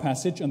beginning of our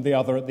passage and the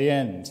other at the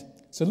end.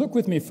 So look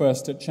with me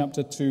first at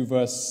chapter 2,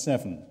 verse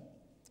 7.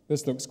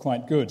 This looks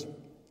quite good.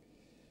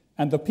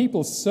 And the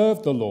people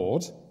served the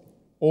Lord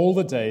all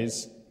the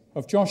days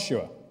of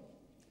Joshua.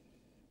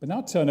 But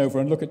now turn over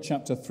and look at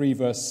chapter 3,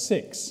 verse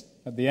 6,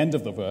 at the end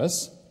of the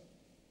verse.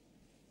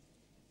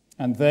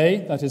 And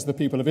they, that is the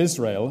people of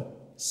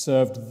Israel,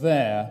 served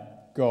their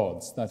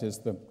gods, that is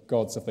the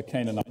gods of the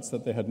Canaanites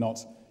that they had not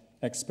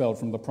expelled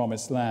from the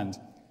promised land.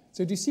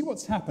 So do you see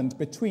what's happened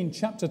between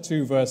chapter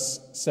 2, verse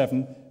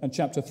 7 and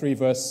chapter 3,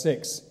 verse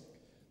 6?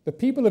 The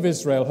people of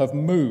Israel have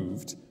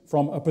moved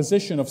from a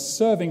position of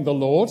serving the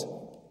Lord,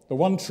 the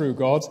one true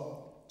God,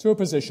 to a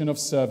position of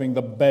serving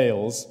the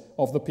Baals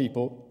of the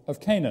people of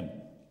Canaan.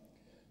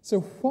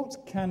 So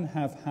what can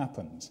have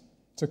happened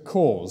to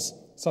cause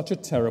such a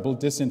terrible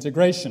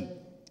disintegration?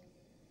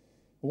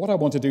 What I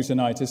want to do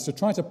tonight is to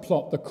try to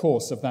plot the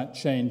course of that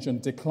change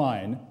and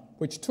decline,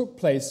 which took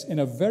place in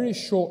a very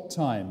short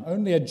time,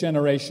 only a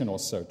generation or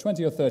so,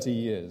 20 or 30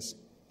 years.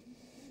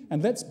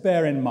 And let's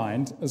bear in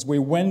mind, as we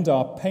wend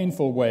our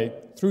painful way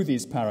through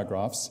these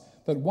paragraphs,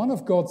 that one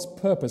of God's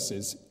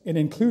purposes in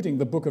including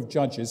the book of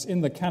Judges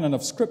in the canon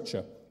of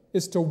Scripture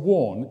is to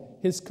warn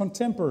his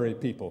contemporary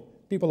people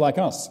like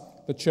us,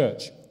 the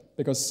church,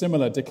 because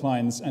similar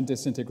declines and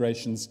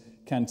disintegrations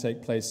can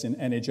take place in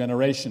any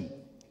generation.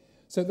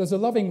 So there's a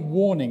loving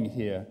warning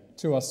here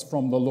to us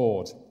from the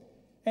Lord.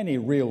 Any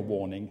real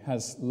warning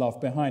has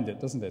love behind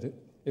it, doesn't it?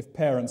 If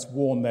parents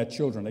warn their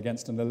children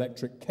against an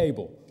electric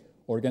cable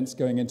or against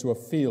going into a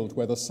field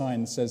where the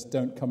sign says,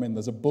 "Don't come in,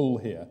 there's a bull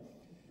here."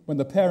 When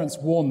the parents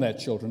warn their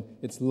children,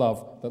 it's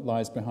love that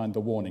lies behind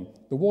the warning.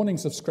 The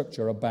warnings of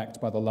Scripture are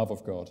backed by the love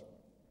of God.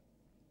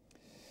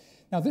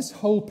 Now, this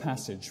whole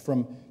passage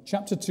from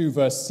chapter 2,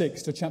 verse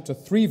 6 to chapter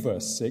 3,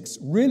 verse 6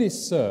 really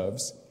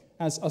serves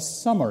as a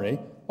summary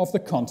of the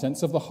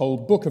contents of the whole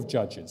book of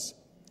Judges.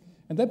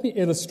 And let me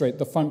illustrate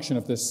the function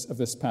of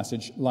this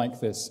passage like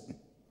this.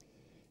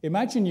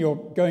 Imagine you're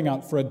going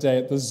out for a day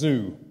at the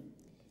zoo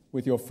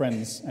with your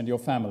friends and your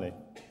family.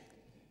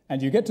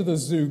 And you get to the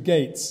zoo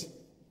gates,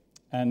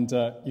 and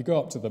you go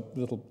up to the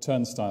little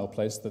turnstile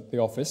place, the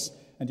office,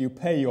 and you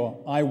pay your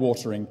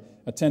eye-watering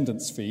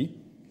attendance fee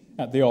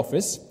at the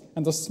office.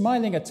 And the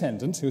smiling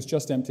attendant, who's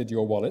just emptied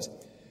your wallet,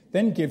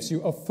 then gives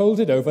you a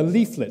folded-over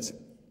leaflet,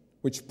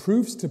 which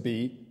proves to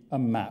be a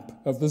map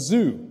of the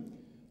zoo.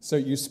 So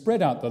you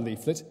spread out the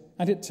leaflet,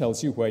 and it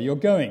tells you where you're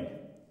going.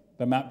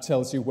 The map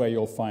tells you where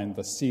you'll find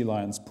the sea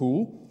lion's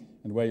pool,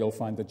 and where you'll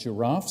find the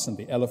giraffes and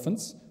the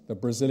elephants, the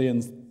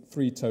Brazilian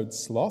three-toed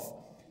sloth,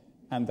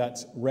 and that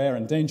rare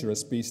and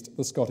dangerous beast,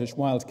 the Scottish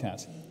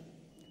wildcat.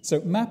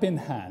 So map in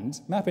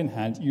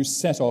hand, you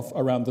set off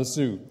around the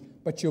zoo.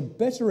 But you're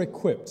better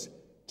equipped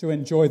to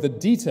enjoy the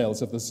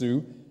details of the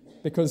zoo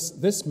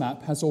because this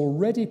map has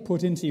already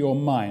put into your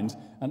mind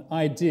an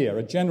idea,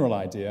 a general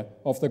idea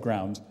of the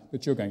ground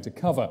that you're going to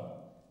cover.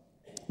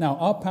 Now,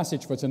 our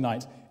passage for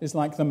tonight is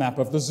like the map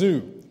of the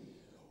zoo.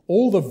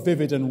 All the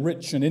vivid and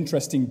rich and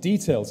interesting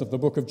details of the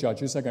book of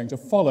Judges are going to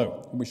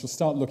follow, and we shall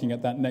start looking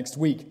at that next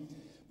week.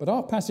 But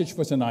our passage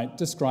for tonight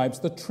describes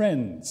the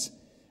trends,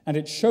 and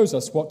it shows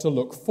us what to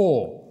look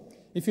for.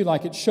 If you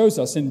like, it shows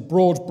us in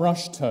broad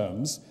brush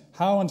terms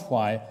how and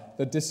why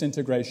the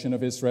disintegration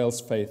of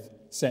Israel's faith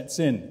sets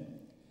in.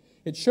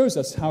 It shows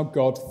us how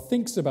God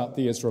thinks about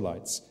the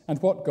Israelites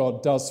and what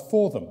God does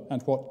for them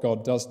and what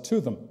God does to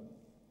them.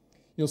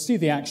 You'll see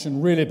the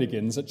action really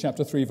begins at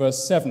chapter 3,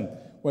 verse 7,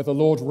 where the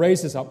Lord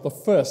raises up the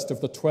first of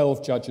the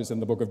 12 judges in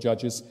the book of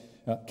Judges,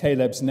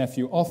 Caleb's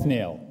nephew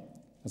Othniel.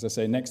 As I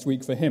say, next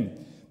week for him.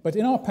 But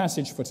in our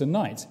passage for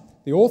tonight,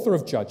 the author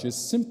of Judges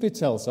simply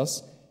tells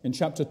us in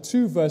chapter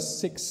 2, verse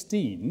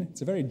 16,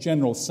 it's a very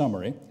general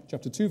summary,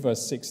 chapter 2,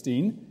 verse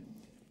 16,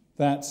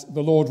 that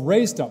the Lord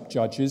raised up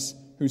judges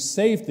who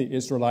saved the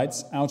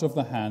Israelites out of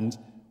the hand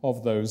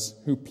of those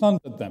who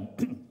plundered them.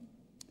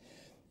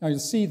 Now you'll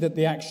see that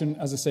the action,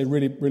 as I say,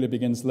 really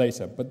begins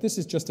later, but this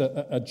is just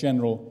a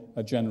general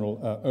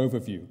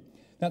overview.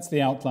 That's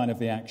the outline of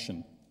the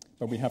action,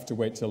 but we have to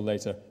wait till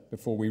later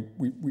before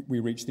we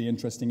reach the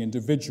interesting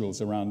individuals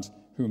around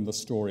whom the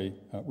story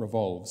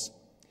revolves.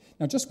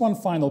 Now just one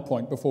final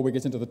point before we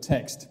get into the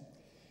text.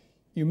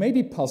 You may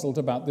be puzzled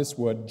about this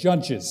word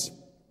judges.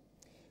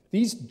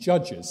 These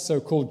judges,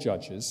 so-called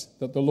judges,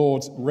 that the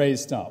Lord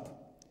raised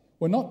up,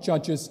 were not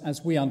judges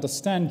as we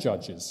understand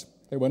judges.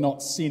 They were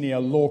not senior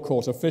law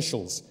court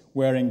officials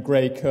wearing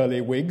grey curly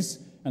wigs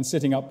and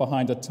sitting up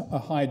behind a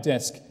high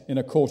desk in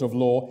a court of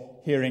law,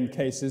 hearing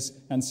cases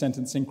and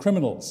sentencing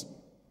criminals.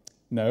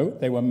 No,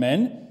 they were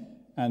men,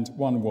 and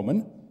one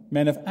woman,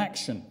 men of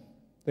action.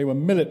 They were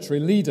military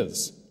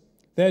leaders.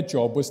 Their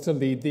job was to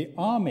lead the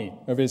army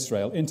of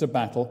Israel into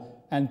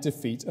battle and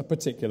defeat a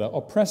particular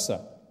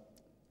oppressor.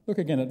 Look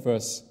again at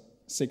verse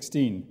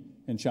 16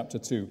 in chapter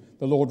 2.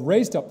 The Lord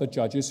raised up the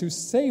judges who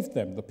saved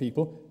them, the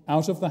people,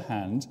 out of the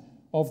hand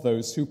of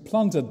those who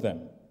plundered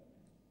them.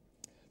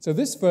 So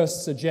this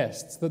verse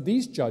suggests that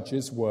these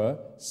judges were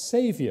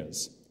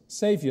saviors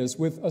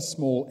with a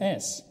small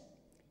s.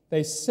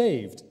 They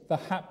saved the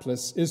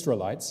hapless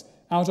Israelites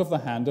out of the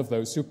hand of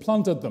those who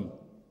plundered them.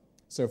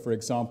 So, for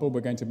example,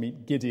 we're going to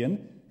meet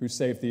Gideon, who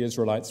saved the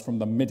Israelites from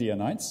the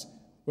Midianites.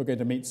 We're going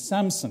to meet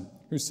Samson,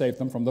 who saved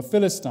them from the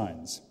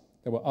Philistines.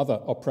 There were other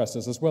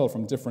oppressors as well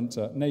from different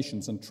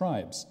nations and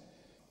tribes.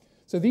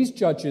 So these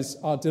judges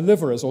are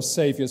deliverers or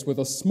saviors with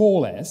a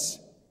small s,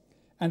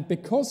 and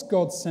because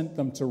God sent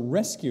them to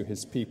rescue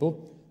his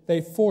people, they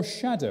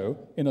foreshadow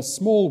in a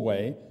small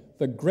way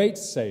the great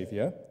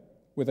Savior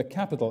with a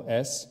capital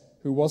S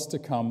who was to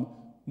come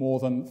more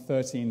than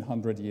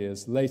 1,300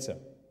 years later.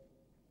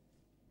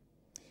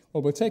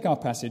 Well, we'll take our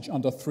passage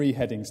under three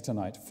headings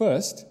tonight.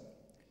 First,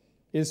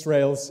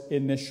 Israel's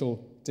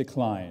initial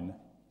decline.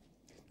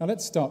 Now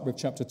let's start with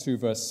chapter 2,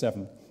 verse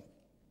 7.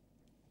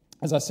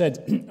 As I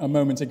said a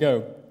moment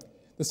ago,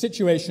 the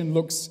situation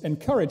looks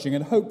encouraging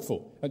and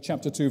hopeful at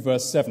chapter 2,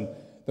 verse 7.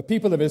 The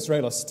people of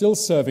Israel are still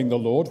serving the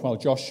Lord while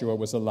Joshua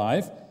was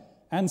alive,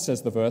 and,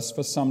 says the verse,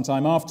 for some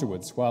time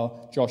afterwards,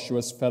 while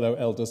Joshua's fellow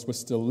elders were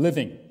still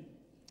living.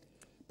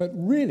 But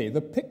really,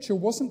 the picture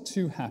wasn't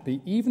too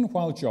happy even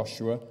while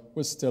Joshua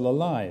was still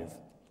alive.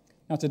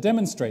 Now, to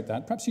demonstrate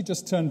that, perhaps you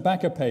just turn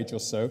back a page or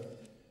so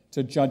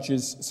to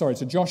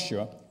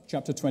Joshua,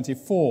 chapter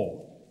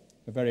 24,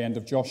 the very end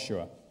of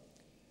Joshua.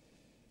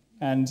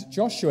 And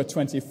Joshua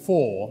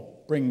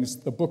 24 brings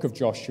the book of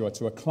Joshua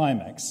to a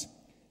climax,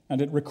 and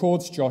it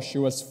records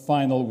Joshua's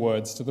final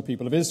words to the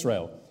people of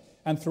Israel.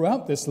 And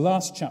throughout this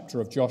last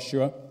chapter of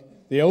Joshua,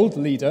 the old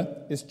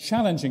leader is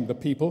challenging the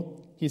people.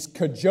 He's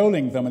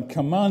cajoling them and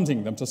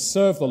commanding them to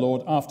serve the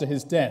Lord after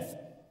his death.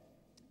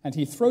 And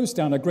he throws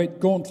down a great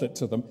gauntlet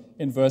to them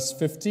in verse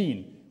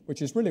 15,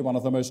 which is really one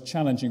of the most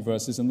challenging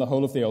verses in the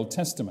whole of the Old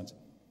Testament.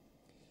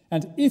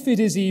 And if it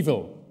is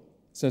evil,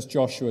 says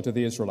Joshua to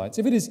the Israelites,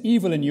 if it is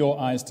evil in your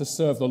eyes to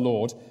serve the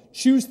Lord,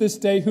 choose this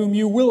day whom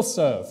you will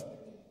serve.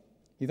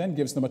 He then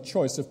gives them a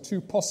choice of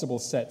two possible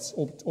sets,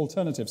 or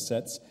alternative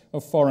sets,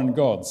 of foreign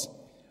gods.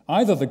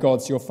 Either the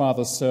gods your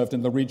fathers served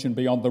in the region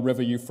beyond the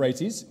river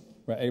Euphrates,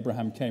 where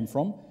Abraham came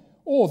from,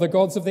 or the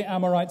gods of the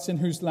Amorites in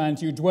whose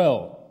land you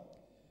dwell.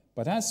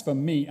 But as for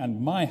me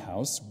and my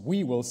house,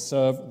 we will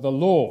serve the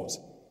Lord.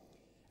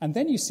 And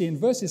then you see in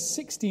verses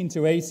 16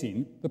 to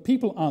 18, the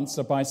people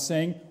answer by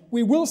saying,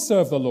 we will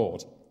serve the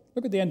Lord.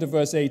 Look at the end of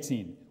verse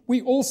 18.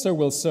 We also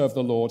will serve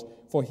the Lord,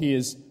 for he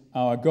is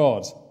our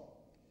God.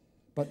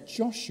 But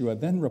Joshua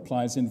then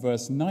replies in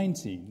verse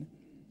 19,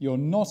 you're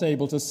not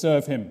able to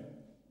serve him.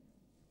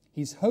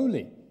 He's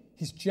holy.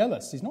 He's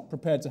jealous. He's not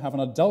prepared to have an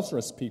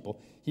adulterous people.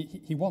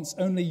 He wants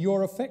only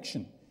your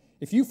affection.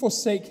 If you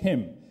forsake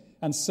him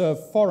and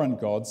serve foreign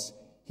gods,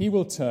 he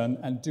will turn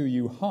and do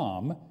you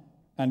harm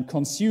and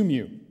consume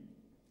you.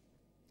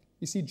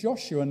 You see,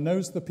 Joshua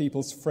knows the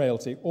people's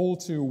frailty all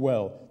too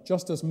well,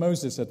 just as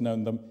Moses had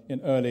known them in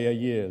earlier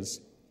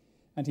years.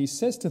 And he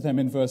says to them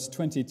in verse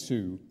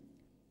 22,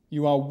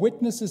 you are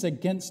witnesses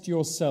against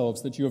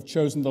yourselves that you have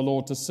chosen the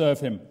Lord to serve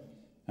him.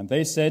 And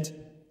they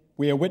said,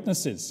 we are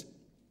witnesses.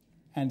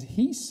 And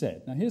he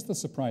said, now here's the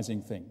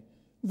surprising thing,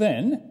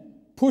 then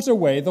put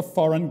away the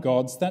foreign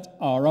gods that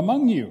are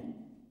among you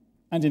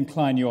and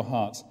incline your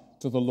heart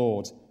to the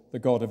Lord, the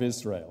God of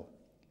Israel.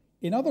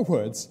 In other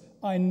words,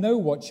 I know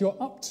what you're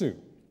up to.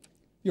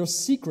 You're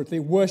secretly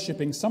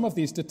worshipping some of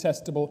these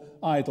detestable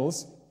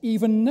idols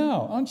even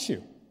now, aren't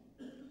you?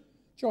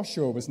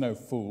 Joshua was no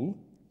fool.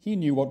 He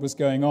knew what was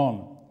going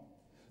on.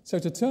 So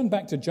to turn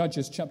back to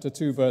Judges chapter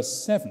 2,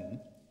 verse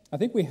 7, I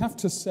think we have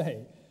to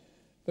say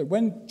that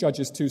when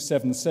Judges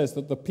 2:7 says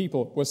that the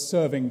people were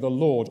serving the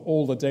Lord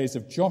all the days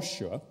of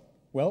Joshua,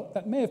 well,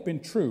 that may have been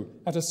true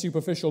at a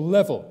superficial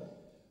level,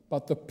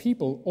 but the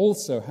people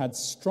also had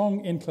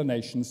strong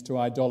inclinations to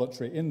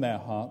idolatry in their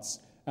hearts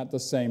at the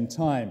same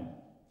time,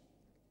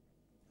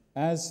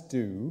 as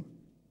do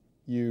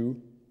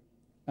you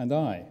and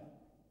I.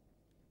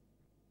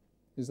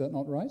 Is that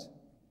not right?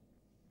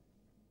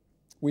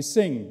 We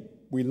sing,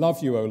 we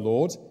love you, O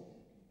Lord,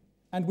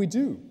 And we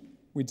do.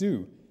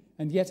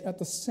 And yet at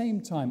the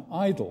same time,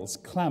 idols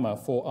clamour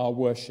for our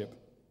worship,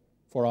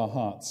 for our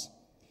hearts.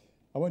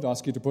 I won't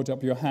ask you to put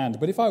up your hand,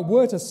 but if I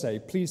were to say,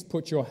 please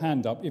put your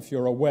hand up if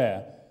you're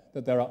aware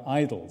that there are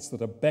idols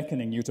that are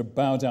beckoning you to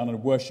bow down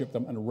and worship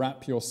them and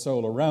wrap your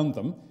soul around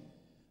them,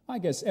 I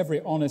guess every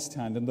honest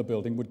hand in the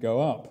building would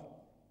go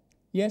up.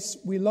 Yes,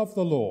 we love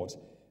the Lord,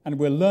 and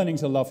we're learning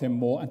to love him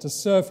more and to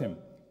serve him.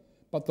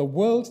 But the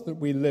world that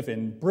we live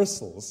in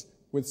bristles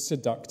with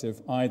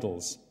seductive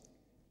idols,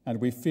 and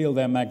we feel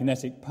their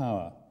magnetic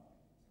power.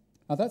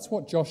 Now that's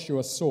what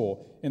Joshua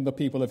saw in the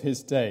people of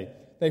his day.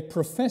 They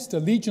professed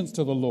allegiance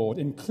to the Lord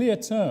in clear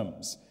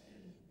terms,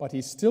 but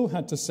he still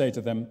had to say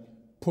to them,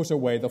 put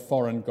away the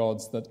foreign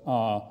gods that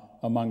are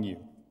among you.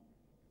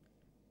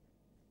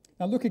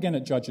 Now look again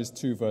at Judges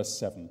 2, verse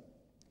 7.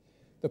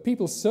 The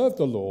people served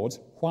the Lord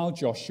while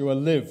Joshua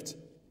lived,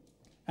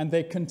 and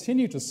they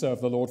continued to serve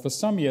the Lord for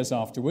some years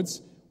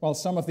afterwards, while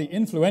some of the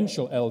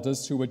influential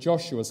elders who were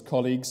Joshua's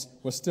colleagues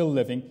were still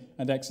living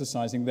and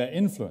exercising their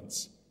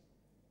influence.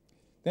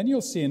 Then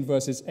you'll see in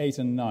verses 8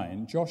 and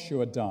 9,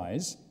 Joshua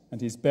dies and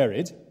he's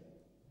buried.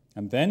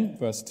 And then,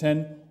 verse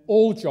 10,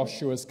 all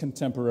Joshua's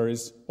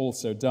contemporaries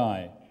also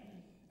die.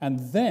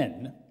 And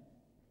then,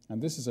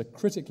 and this is a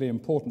critically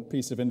important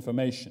piece of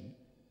information,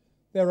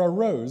 there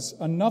arose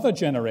another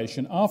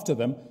generation after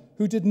them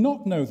who did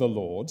not know the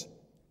Lord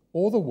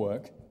or the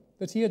work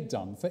that he had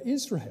done for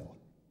Israel.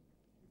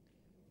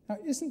 Now,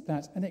 isn't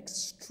that an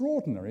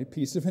extraordinary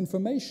piece of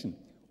information?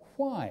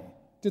 Why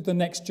did the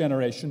next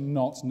generation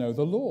not know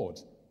the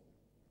Lord?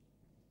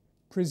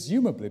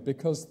 Presumably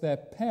because their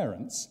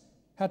parents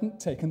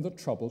hadn't taken the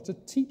trouble to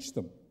teach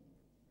them.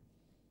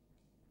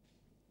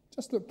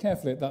 Just look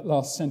carefully at that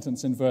last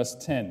sentence in verse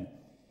 10.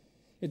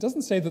 It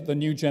doesn't say that the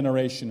new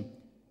generation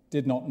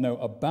did not know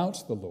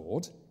about the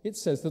Lord. It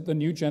says that the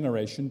new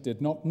generation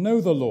did not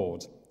know the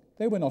Lord.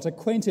 They were not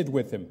acquainted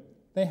with him.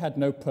 They had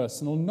no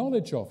personal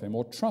knowledge of him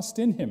or trust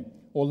in him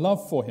or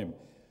love for him.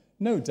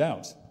 No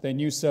doubt they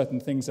knew certain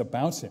things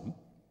about him.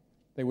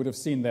 They would have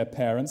seen their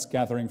parents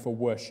gathering for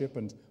worship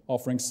and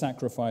offering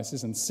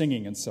sacrifices and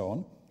singing and so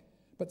on.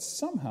 But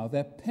somehow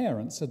their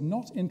parents had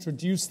not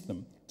introduced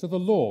them to the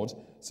Lord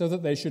so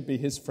that they should be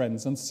his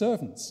friends and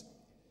servants.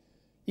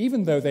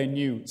 Even though they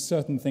knew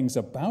certain things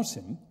about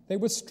him, they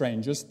were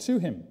strangers to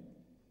him.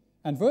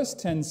 And verse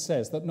 10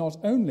 says that not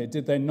only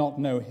did they not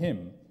know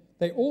him,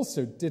 they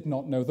also did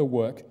not know the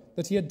work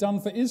that he had done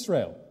for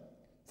Israel.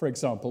 For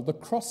example, the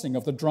crossing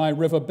of the dry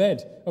river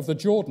bed of the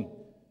Jordan,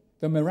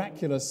 the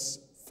miraculous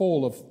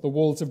fall of the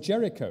walls of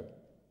Jericho.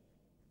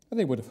 And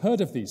they would have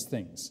heard of these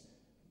things,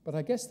 but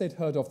I guess they'd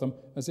heard of them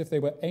as if they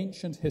were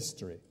ancient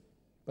history,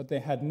 but they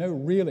had no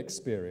real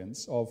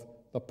experience of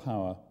the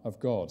power of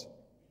God.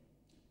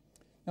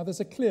 Now, there's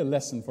a clear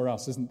lesson for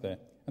us, isn't there?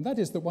 And that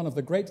is that one of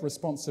the great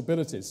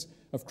responsibilities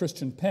of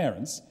Christian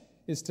parents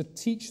is to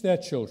teach their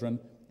children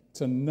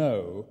to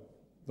know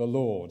the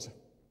Lord.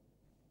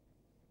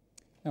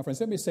 Now, friends,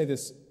 let me say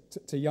this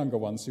to younger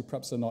ones who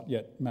perhaps are not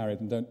yet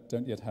married and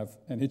don't yet have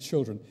any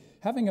children.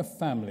 Having a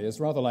family is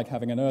rather like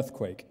having an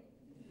earthquake.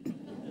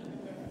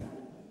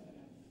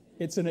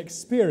 It's an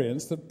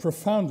experience that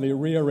profoundly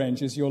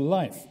rearranges your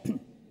life.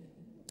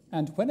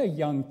 And when a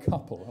young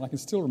couple, and I can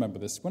still remember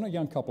this, when a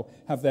young couple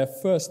have their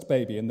first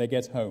baby and they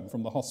get home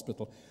from the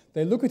hospital,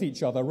 they look at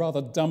each other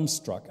rather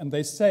dumbstruck and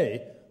they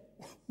say,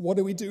 what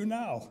do we do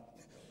now?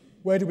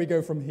 Where do we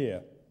go from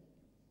here?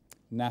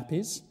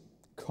 Nappies,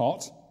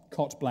 cot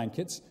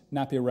blankets,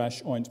 nappy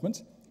rash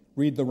ointment,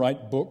 read the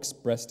right books,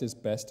 breast is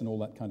best and all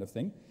that kind of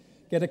thing,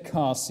 get a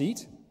car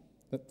seat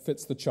that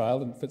fits the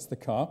child and fits the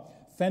car,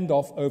 fend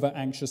off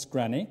over-anxious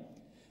granny,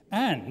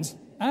 and,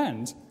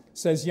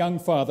 says young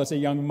father to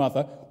young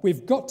mother,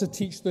 we've got to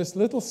teach this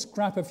little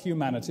scrap of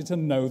humanity to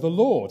know the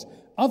Lord.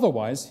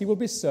 Otherwise, he will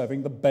be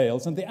serving the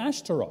Baals and the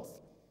Ashtaroth,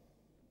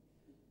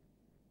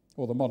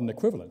 or the modern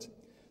equivalent.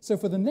 So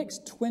for the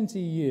next 20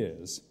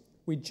 years,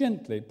 we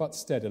gently but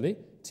steadily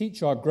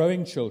teach our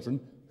growing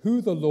children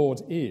who the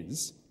Lord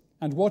is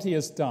and what he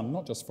has done,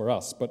 not just for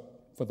us,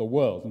 but for the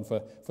world and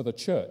for the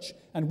church,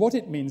 and what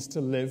it means to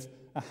live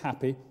a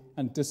happy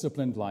and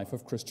disciplined life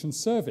of Christian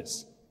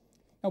service.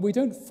 Now, we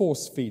don't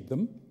force-feed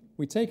them.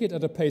 We take it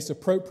at a pace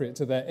appropriate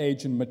to their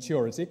age and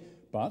maturity,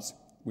 but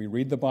we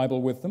read the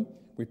Bible with them,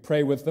 we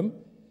pray with them,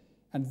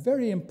 and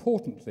very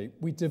importantly,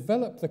 we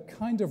develop the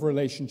kind of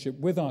relationship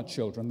with our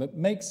children that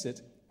makes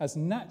it as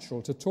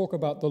natural to talk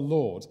about the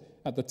Lord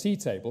at the tea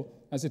table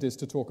as it is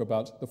to talk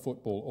about the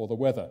football or the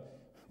weather,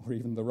 or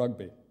even the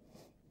rugby.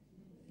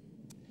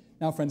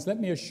 Now, friends, let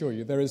me assure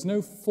you, there is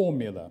no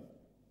formula,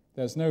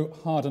 there's no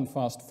hard and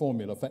fast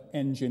formula for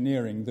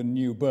engineering the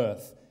new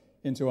birth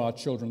into our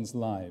children's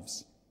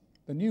lives.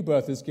 The new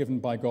birth is given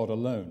by God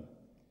alone.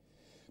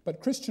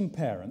 But Christian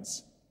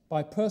parents,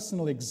 by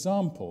personal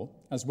example,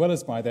 as well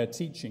as by their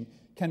teaching,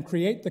 can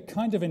create the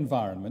kind of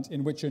environment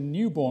in which a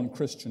newborn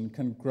Christian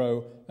can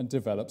grow and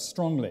develop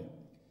strongly.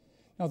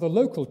 Now, the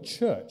local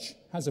church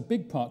has a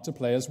big part to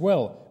play as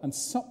well and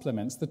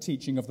supplements the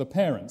teaching of the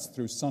parents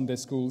through Sunday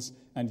schools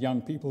and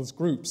young people's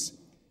groups.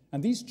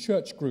 And these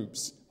church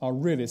groups are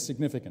really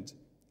significant.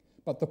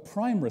 But the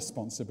prime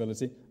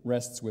responsibility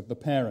rests with the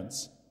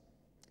parents.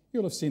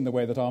 You'll have seen the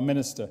way that our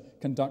minister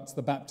conducts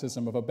the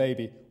baptism of a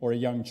baby or a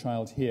young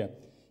child here.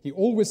 He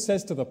always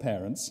says to the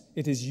parents,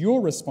 it is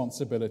your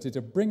responsibility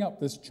to bring up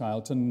this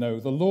child to know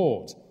the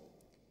Lord.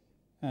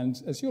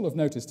 And as you'll have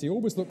noticed, he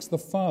always looks the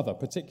father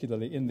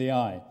particularly in the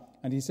eye.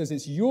 And he says,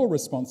 it's your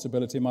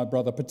responsibility, my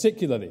brother,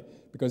 particularly,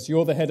 because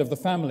you're the head of the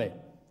family.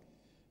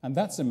 And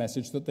that's a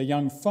message that the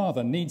young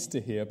father needs to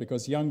hear,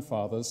 because young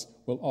fathers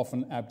will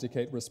often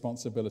abdicate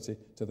responsibility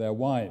to their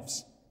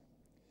wives.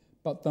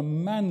 But the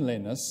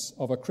manliness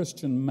of a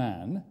Christian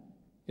man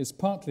is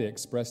partly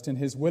expressed in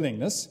his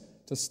willingness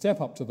to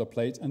step up to the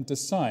plate and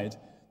decide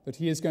that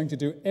he is going to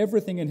do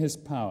everything in his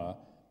power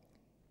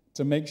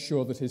to make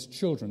sure that his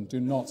children do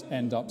not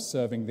end up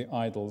serving the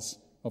idols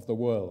of the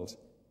world.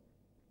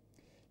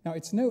 Now,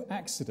 it's no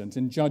accident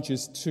in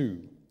Judges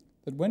 2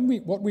 that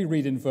what we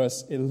read in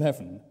verse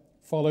 11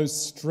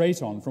 follows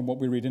straight on from what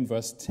we read in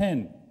verse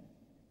 10.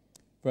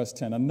 Verse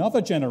 10,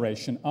 another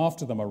generation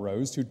after them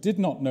arose who did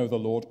not know the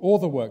Lord or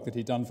the work that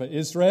he'd done for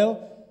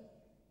Israel.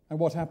 And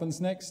what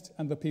happens next?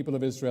 And the people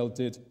of Israel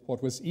did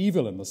what was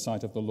evil in the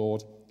sight of the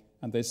Lord,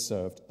 and they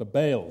served the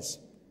Baals.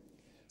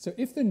 So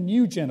if the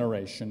new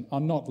generation are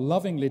not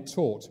lovingly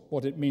taught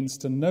what it means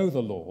to know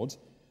the Lord,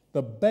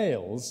 the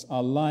Baals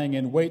are lying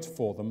in wait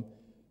for them,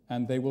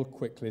 and they will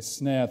quickly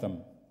snare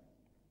them.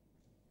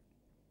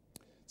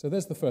 So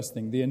there's the first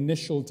thing, the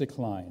initial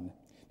decline.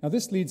 Now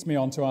this leads me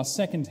on to our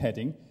second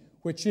heading,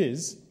 which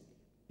is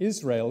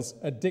Israel's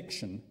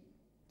addiction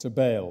to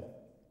Baal.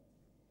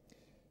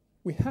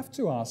 We have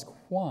to ask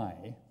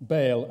why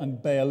Baal and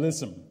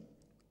Baalism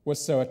were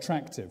so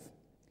attractive.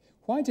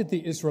 Why did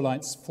the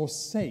Israelites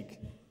forsake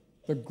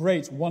the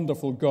great,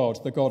 wonderful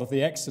God, the God of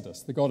the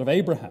Exodus, the God of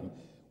Abraham?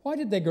 Why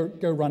did they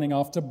go running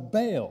after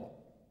Baal?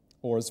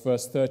 Or as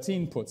verse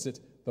 13 puts it,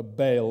 the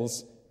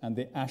Baals and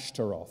the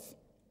Ashtaroth.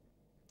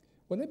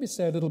 Well, let me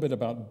say a little bit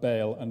about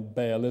Baal and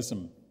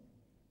Baalism.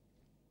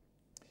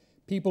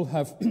 People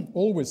have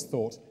always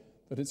thought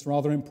that it's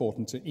rather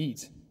important to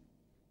eat,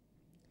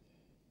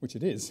 which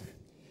it is.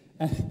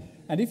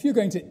 And if you're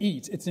going to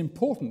eat, it's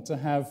important to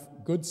have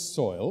good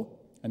soil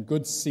and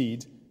good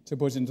seed to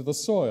put into the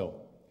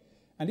soil.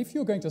 And if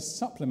you're going to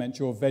supplement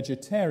your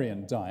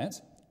vegetarian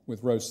diet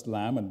with roast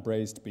lamb and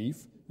braised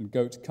beef and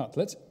goat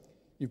cutlet,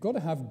 you've got to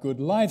have good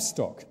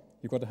livestock.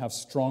 You've got to have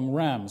strong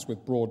rams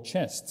with broad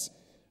chests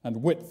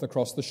and width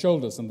across the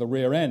shoulders and the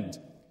rear end.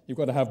 You've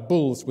got to have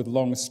bulls with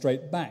long,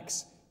 straight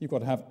backs. You've got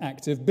to have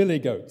active billy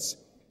goats.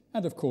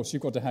 And, of course,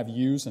 you've got to have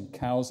ewes and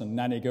cows and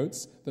nanny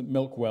goats that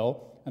milk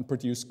well and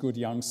produce good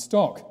young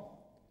stock.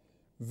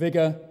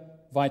 Vigor,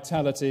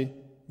 vitality,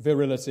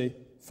 virility,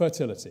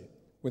 fertility.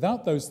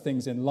 Without those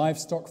things in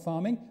livestock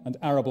farming and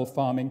arable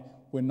farming,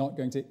 we're not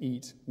going to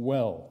eat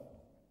well.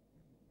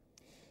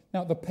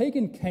 Now, the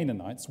pagan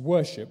Canaanites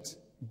worshipped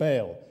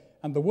Baal,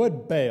 and the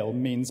word Baal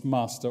means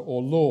master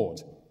or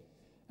lord.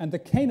 And the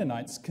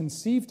Canaanites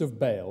conceived of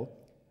Baal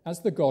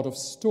as the god of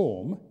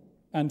storm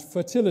and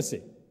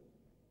fertility.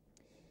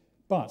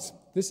 But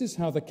this is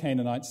how the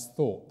Canaanites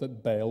thought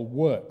that Baal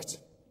worked.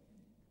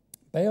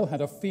 Baal had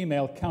a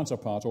female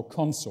counterpart or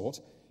consort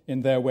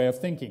in their way of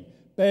thinking.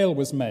 Baal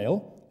was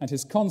male, and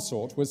his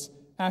consort was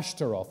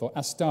Ashtaroth or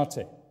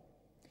Astarte.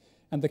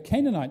 And the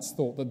Canaanites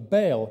thought that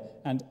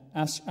Baal and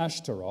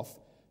Ashtaroth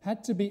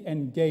had to be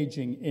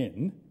engaging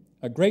in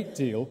a great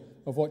deal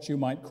of what you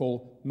might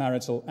call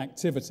marital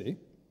activity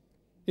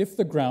if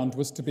the ground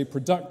was to be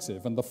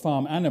productive and the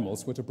farm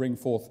animals were to bring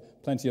forth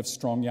plenty of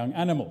strong young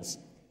animals.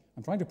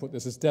 I'm trying to put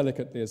this as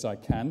delicately as I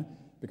can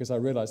because I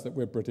realize that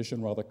we're British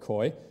and rather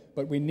coy,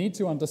 but we need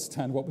to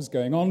understand what was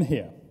going on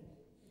here.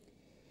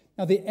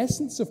 Now, the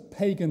essence of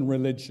pagan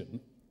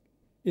religion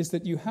is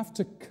that you have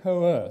to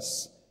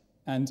coerce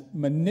and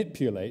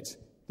manipulate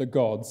the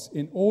gods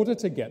in order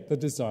to get the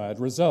desired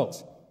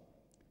result.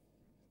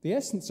 The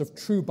essence of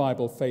true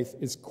Bible faith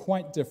is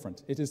quite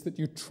different. It is that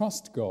you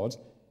trust God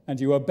and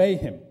you obey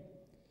him.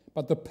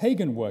 But the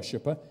pagan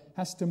worshipper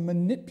has to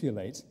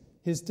manipulate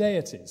his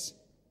deities.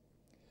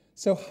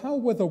 So how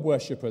were the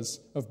worshippers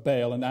of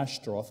Baal and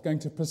Ashtaroth going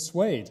to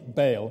persuade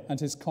Baal and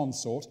his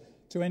consort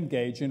to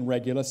engage in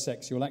regular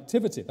sexual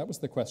activity? That was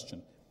the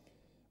question.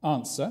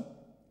 Answer: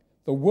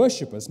 the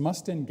worshippers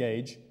must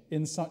engage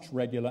in such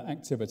regular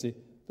activity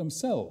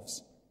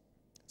themselves.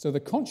 So the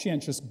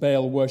conscientious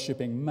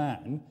Baal-worshipping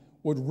man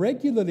would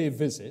regularly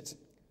visit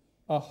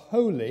a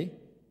holy,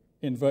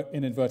 in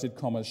inverted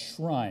commas,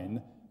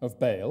 shrine of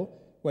Baal,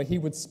 where he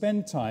would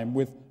spend time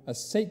with a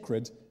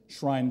sacred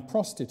shrine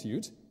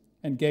prostitute,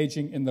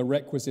 engaging in the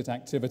requisite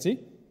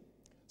activity,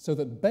 so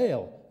that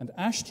Baal and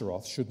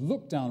Ashtaroth should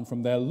look down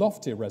from their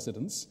lofty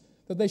residence,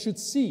 that they should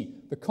see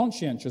the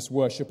conscientious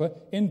worshipper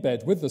in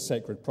bed with the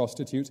sacred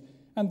prostitute,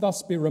 and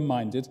thus be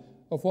reminded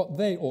of what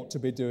they ought to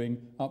be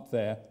doing up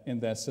there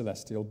in their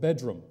celestial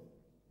bedroom.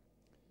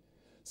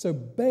 So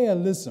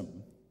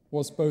Baalism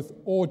was both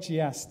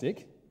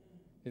orgiastic,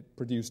 it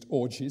produced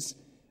orgies,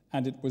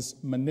 and it was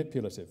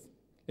manipulative.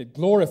 It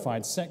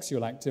glorified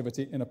sexual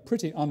activity in a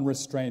pretty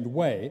unrestrained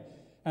way,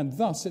 and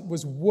thus it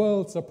was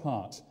worlds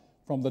apart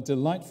from the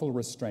delightful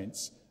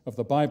restraints of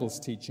the Bible's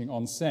teaching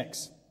on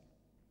sex,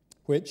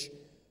 which,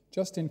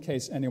 just in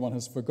case anyone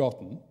has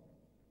forgotten,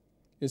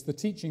 is the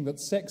teaching that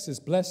sex is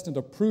blessed and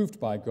approved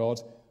by God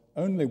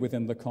only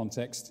within the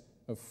context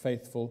of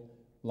faithful,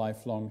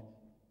 lifelong,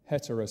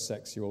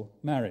 heterosexual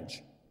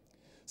marriage.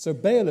 So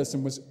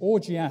Baalism was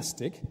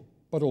orgiastic,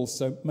 but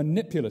also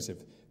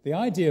manipulative. The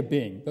idea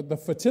being that the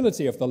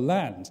fertility of the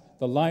land,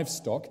 the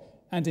livestock,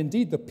 and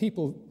indeed the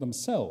people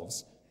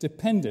themselves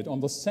depended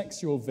on the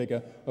sexual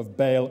vigor of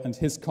Baal and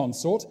his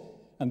consort,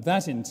 and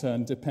that in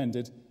turn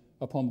depended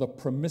upon the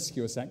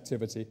promiscuous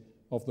activity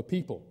of the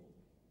people.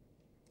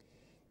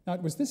 Now,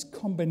 it was this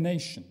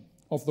combination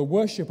of the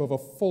worship of a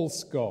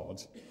false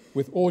god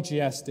with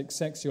orgiastic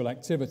sexual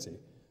activity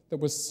that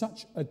was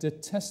such a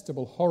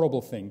detestable,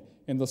 horrible thing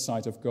in the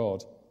sight of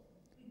God.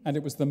 And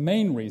it was the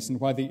main reason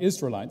why the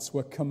Israelites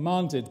were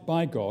commanded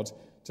by God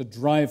to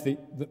drive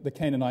the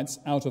Canaanites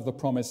out of the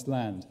promised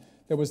land.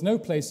 There was no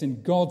place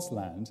in God's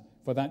land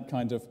for that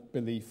kind of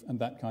belief and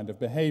that kind of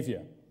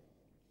behavior.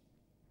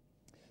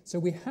 So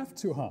we have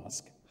to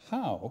ask,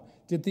 how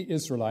did the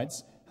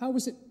Israelites, how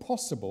was it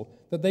possible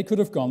that they could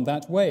have gone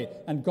that way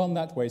and gone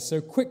that way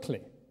so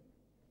quickly?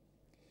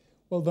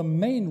 Well, the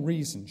main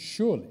reason,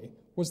 surely,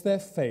 was their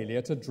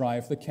failure to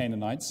drive the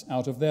Canaanites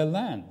out of their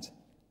land.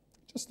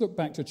 Just look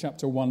back to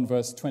chapter 1,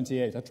 verse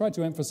 28. I tried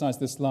to emphasize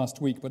this last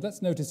week, but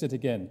let's notice it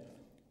again.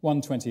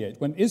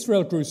 1:28. When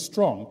Israel grew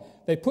strong,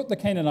 they put the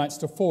Canaanites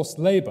to forced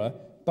labor,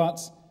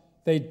 but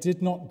they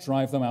did not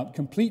drive them out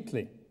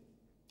completely.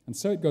 And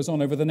so it goes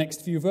on over the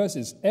next few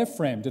verses.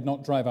 Ephraim did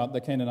not drive out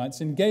the Canaanites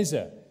in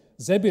Gezer.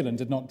 Zebulun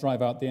did not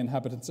drive out the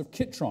inhabitants of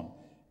Kitron.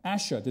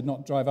 Asher did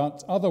not drive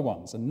out other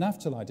ones, and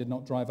Naphtali did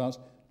not drive out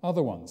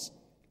other ones.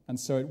 And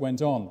so it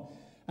went on.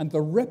 And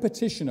the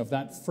repetition of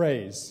that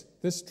phrase,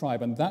 this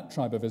tribe and that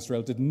tribe of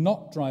Israel did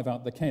not drive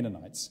out the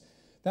Canaanites,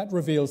 that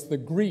reveals the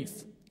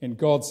grief in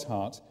God's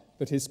heart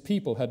that his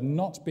people had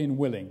not been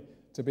willing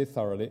to be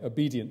thoroughly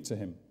obedient to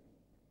him.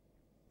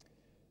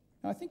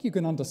 Now, I think you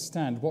can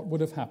understand what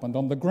would have happened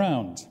on the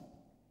ground,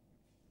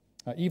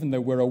 even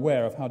though we're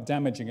aware of how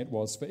damaging it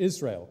was for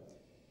Israel.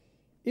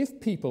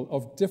 If people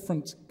of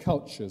different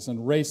cultures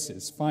and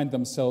races find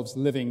themselves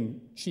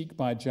living cheek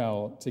by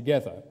jowl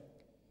together,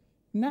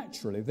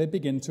 naturally they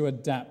begin to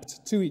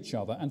adapt to each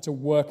other and to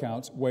work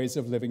out ways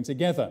of living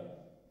together.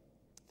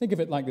 Think of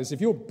it like this. If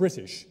you're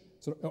British,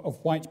 sort of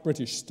white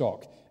British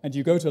stock, and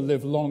you go to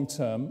live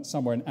long-term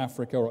somewhere in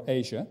Africa or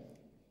Asia,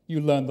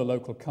 you learn the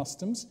local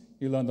customs,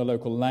 you learn the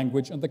local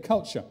language and the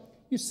culture.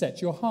 You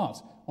set your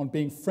heart on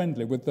being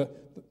friendly with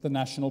the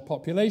national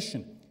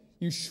population.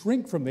 You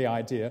shrink from the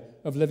idea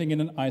of living in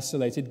an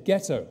isolated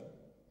ghetto.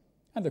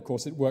 And of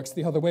course it works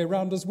the other way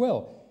around as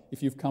well.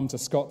 If you've come to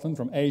Scotland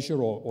from Asia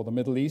or the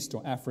Middle East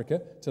or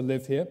Africa to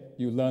live here,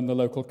 you learn the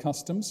local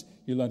customs,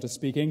 you learn to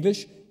speak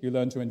English, you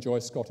learn to enjoy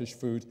Scottish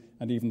food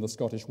and even the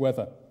Scottish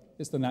weather.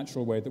 It's the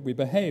natural way that we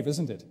behave,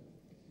 isn't it?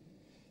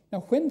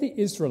 Now, when the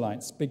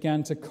Israelites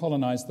began to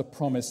colonize the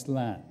Promised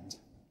Land,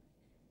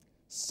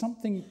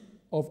 something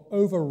of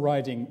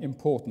overriding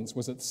importance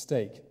was at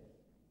stake.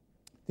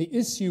 The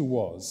issue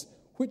was,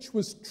 which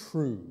was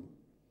true,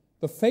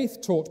 the faith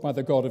taught by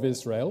the God of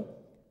Israel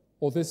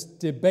or this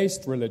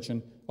debased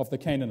religion of the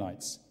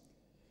Canaanites?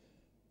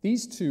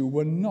 These two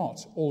were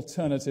not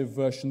alternative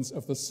versions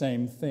of the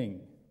same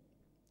thing.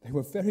 They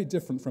were very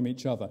different from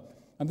each other.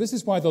 And this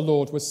is why the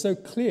Lord was so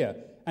clear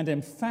and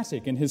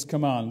emphatic in his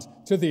command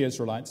to the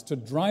Israelites to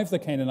drive the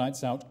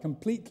Canaanites out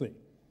completely.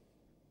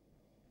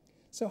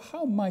 So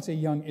how might a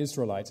young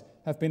Israelite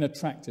have been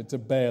attracted to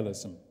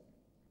Baalism?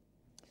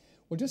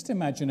 Well, just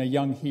imagine a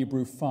young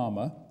Hebrew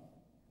farmer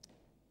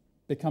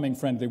becoming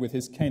friendly with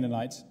his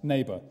Canaanite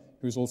neighbor,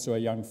 who's also a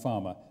young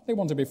farmer. They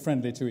want to be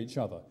friendly to each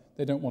other.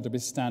 They don't want to be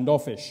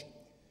standoffish.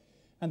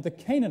 And the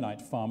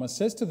Canaanite farmer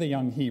says to the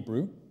young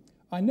Hebrew,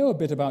 "I know a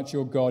bit about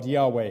your God,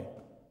 Yahweh.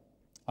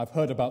 I've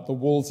heard about the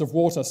walls of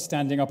water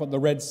standing up at the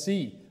Red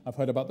Sea. I've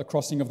heard about the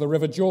crossing of the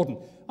River Jordan.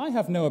 I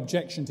have no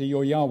objection to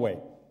your Yahweh.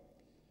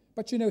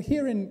 But you know,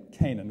 here in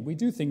Canaan, we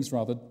do things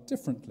rather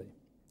differently.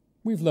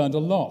 We've learned a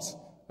lot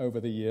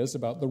over the years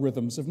about the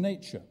rhythms of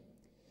nature.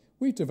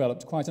 We've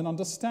developed quite an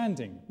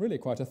understanding, really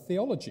quite a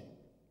theology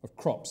of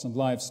crops and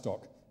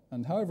livestock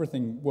and how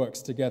everything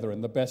works together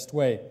in the best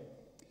way.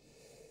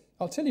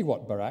 I'll tell you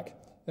what, Barak,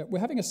 we're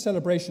having a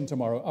celebration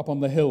tomorrow up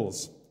on the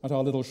hills at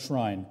our little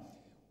shrine.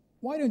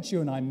 Why don't you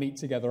and I meet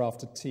together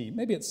after tea,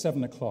 maybe at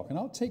 7 o'clock, and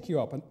I'll take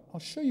you up and I'll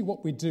show you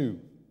what we do.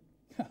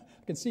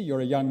 I can see you're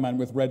a young man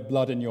with red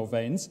blood in your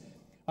veins.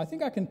 I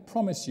think I can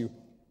promise you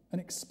an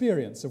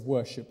experience of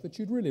worship that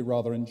you'd really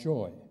rather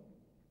enjoy."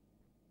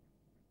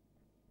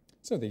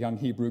 So the young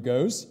Hebrew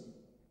goes,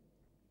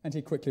 and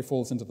he quickly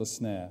falls into the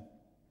snare.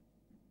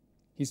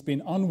 He's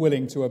been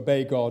unwilling to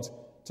obey God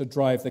to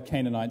drive the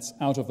Canaanites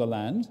out of the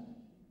land,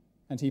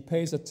 and he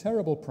pays a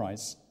terrible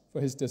price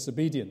for his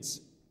disobedience.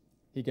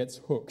 He gets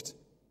hooked.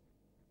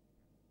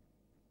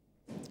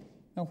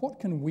 Now, what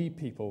can we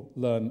people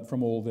learn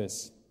from all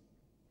this?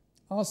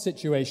 our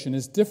situation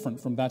is different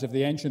from that of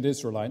the ancient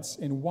Israelites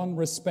in one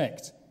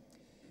respect,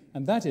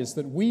 and that is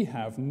that we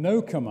have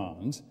no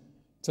command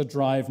to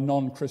drive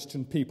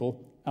non-Christian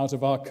people out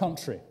of our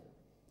country.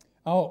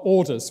 Our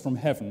orders from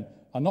heaven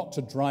are not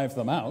to drive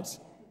them out,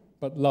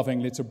 but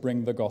lovingly to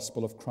bring the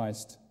gospel of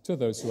Christ to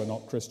those who are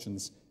not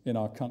Christians in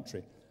our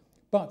country.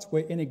 But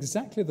we're in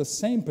exactly the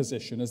same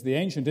position as the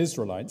ancient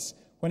Israelites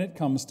when it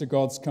comes to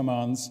God's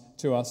commands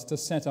to us to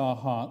set our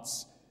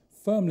hearts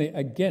firmly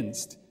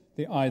against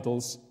the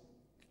idols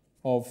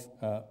of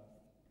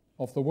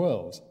the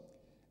world.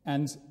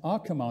 And our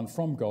command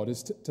from God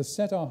is to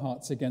set our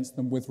hearts against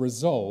them with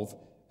resolve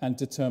and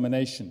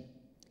determination.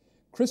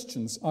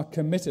 Christians are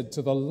committed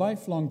to the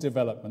lifelong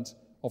development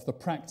of the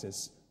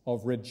practice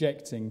of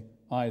rejecting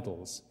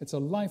idols. It's a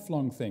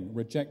lifelong thing,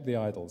 reject the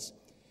idols.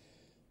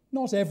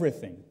 Not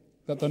everything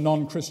that the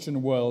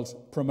non-Christian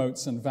world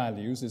promotes and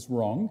values is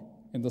wrong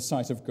in the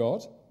sight of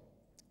God.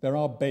 There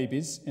are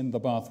babies in the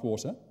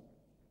bathwater.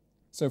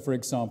 So, for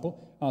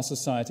example, our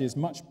society is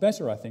much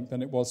better, I think,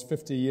 than it was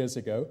 50 years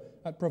ago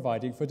at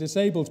providing for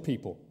disabled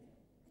people.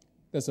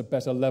 There's a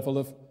better level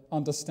of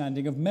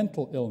understanding of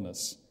mental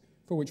illness,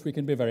 for which we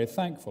can be very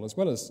thankful, as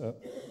well as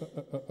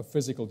a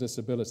physical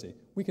disability.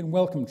 We can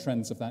welcome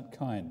trends of that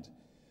kind.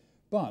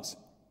 But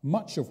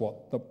much of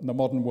what the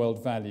modern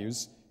world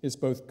values is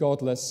both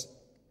godless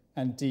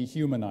and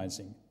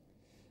dehumanizing.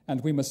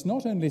 And we must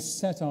not only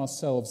set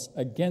ourselves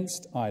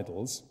against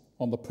idols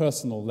on the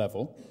personal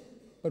level,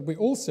 but we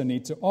also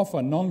need to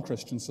offer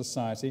non-Christian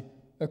society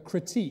a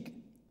critique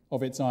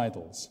of its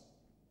idols.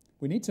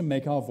 We need to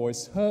make our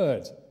voice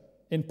heard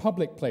in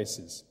public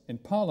places, in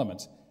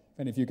Parliament, if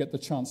any of you get the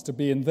chance to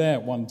be in there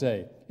one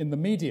day, in the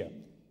media,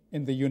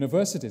 in the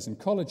universities and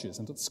colleges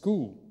and at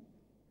school.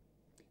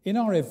 In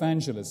our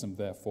evangelism,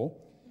 therefore,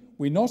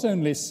 we not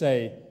only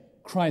say,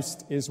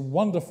 Christ is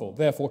wonderful,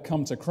 therefore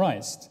come to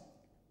Christ,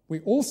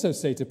 we also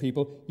say to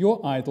people,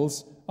 your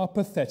idols are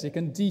pathetic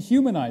and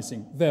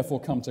dehumanizing, therefore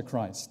come to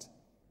Christ.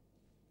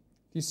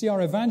 You see,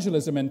 our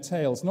evangelism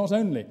entails not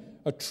only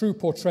a true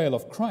portrayal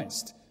of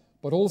Christ,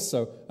 but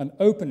also an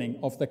opening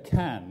of the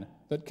can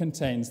that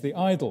contains the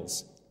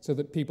idols, so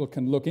that people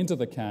can look into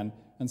the can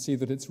and see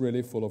that it's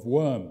really full of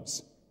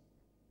worms.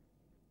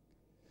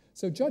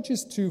 So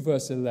Judges 2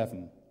 verse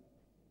 11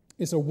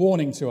 is a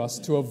warning to us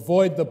to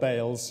avoid the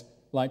Baals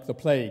like the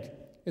plague.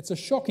 It's a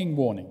shocking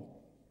warning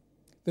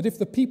that if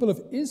the people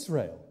of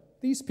Israel,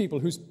 these people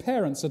whose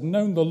parents had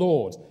known the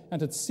Lord and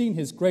had seen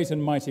his great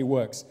and mighty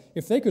works,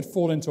 if they could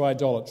fall into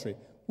idolatry,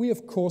 we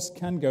of course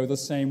can go the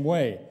same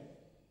way.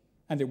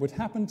 And it would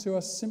happen to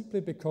us simply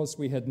because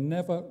we had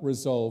never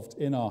resolved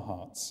in our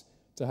hearts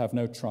to have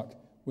no truck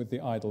with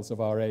the idols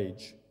of our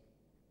age.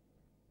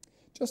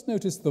 Just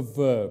notice the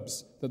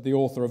verbs that the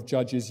author of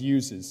Judges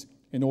uses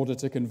in order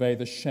to convey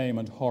the shame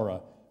and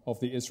horror of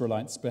the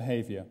Israelites'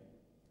 behavior.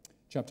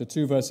 Chapter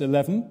 2, verse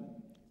 11,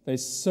 they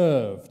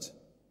served,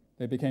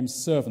 they became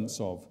servants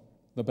of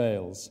the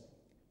Baals.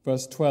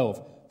 Verse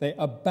 12, they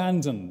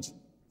abandoned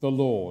the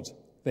Lord.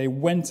 They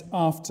went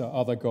after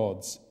other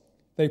gods.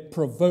 They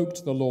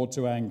provoked the Lord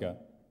to anger.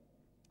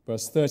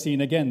 Verse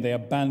 13, again, they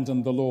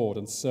abandoned the Lord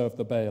and served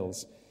the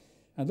Baals.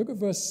 And look at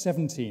verse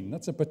 17.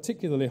 That's a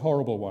particularly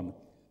horrible one.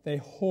 They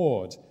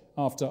whored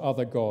after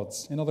other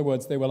gods. In other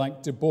words, they were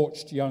like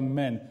debauched young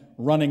men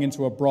running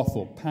into a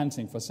brothel,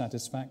 panting for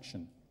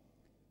satisfaction.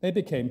 They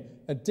became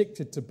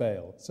addicted to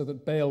Baal, so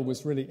that Baal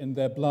was really in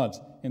their blood,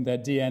 in their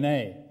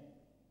DNA.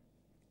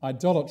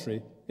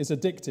 Idolatry is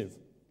addictive.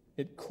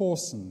 It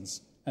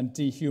coarsens and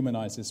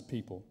dehumanizes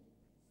people.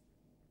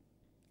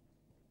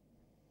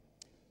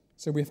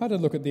 So we've had a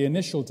look at the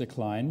initial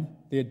decline,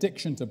 the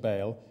addiction to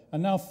Baal,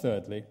 and now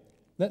thirdly,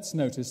 let's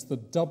notice the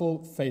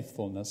double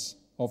faithfulness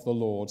of the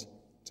Lord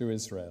to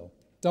Israel.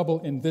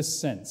 Double in this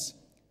sense,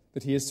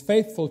 that he is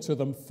faithful to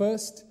them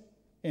first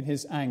in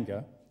his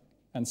anger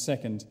and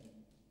second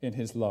in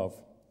his love.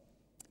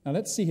 Now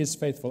let's see his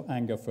faithful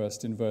anger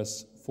first in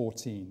verse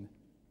 14.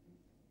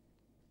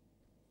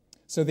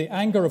 So the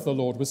anger of the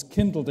Lord was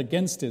kindled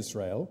against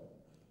Israel,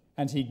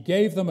 and he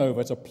gave them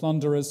over to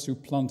plunderers who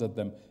plundered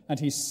them, and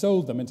he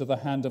sold them into the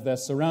hand of their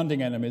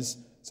surrounding enemies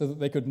so that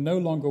they could no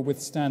longer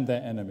withstand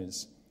their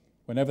enemies.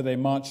 Whenever they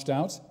marched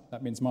out,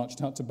 that means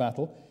marched out to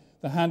battle,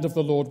 the hand of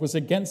the Lord was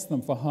against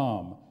them for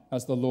harm,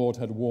 as the Lord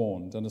had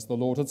warned, and as the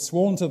Lord had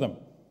sworn to them,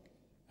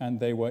 and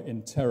they were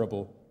in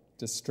terrible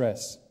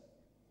distress.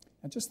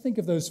 And just think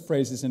of those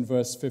phrases in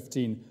verse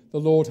 15. The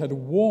Lord had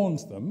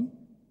warned them,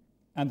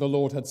 and the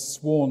Lord had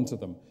sworn to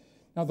them.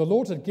 Now, the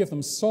Lord had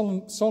given them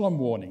solemn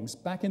warnings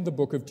back in the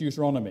book of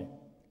Deuteronomy,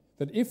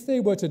 that if they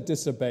were to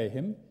disobey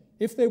him,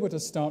 if they were to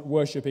start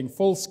worshipping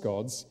false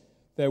gods,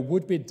 there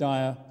would be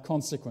dire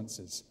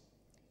consequences.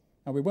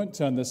 Now, we won't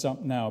turn this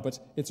up now, but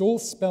it's all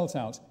spelt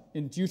out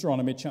in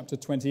Deuteronomy chapter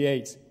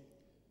 28,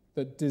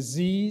 that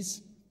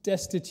disease,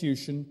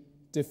 destitution,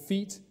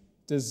 defeat,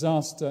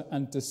 disaster,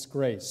 and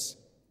disgrace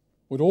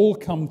would all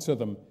come to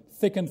them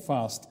thick and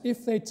fast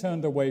if they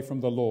turned away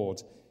from the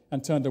Lord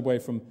and turned away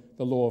from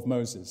the law of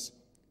Moses.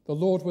 The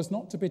Lord was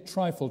not to be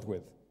trifled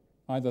with,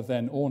 either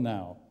then or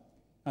now.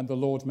 and the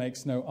Lord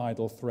makes no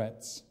idle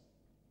threats.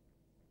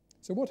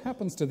 So what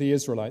happens to the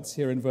Israelites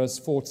here in verse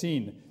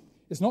 14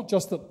 is not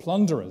just that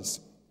plunderers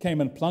came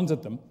and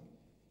plundered them.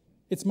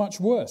 It's much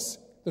worse.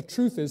 The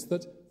truth is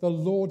that the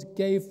Lord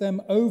gave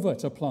them over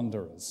to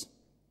plunderers.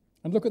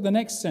 And look at the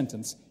next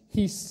sentence.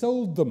 He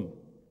sold them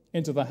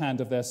into the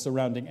hand of their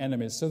surrounding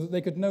enemies so that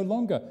they could no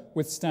longer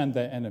withstand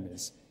their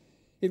enemies.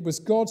 It was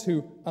God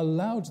who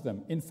allowed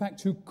them, in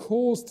fact, who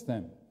caused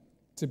them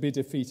to be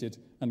defeated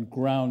and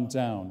ground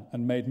down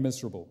and made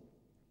miserable.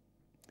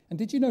 And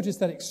did you notice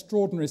that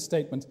extraordinary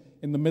statement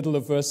in the middle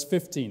of verse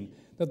 15,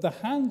 that the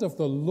hand of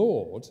the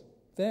Lord,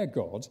 their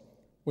God,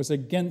 was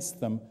against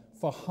them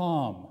for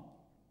harm?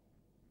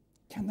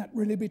 Can that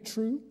really be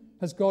true?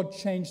 Has God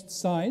changed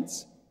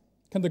sides?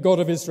 Can the God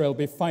of Israel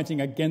be fighting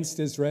against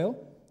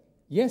Israel?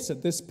 Yes,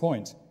 at this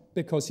point,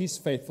 because he's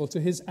faithful to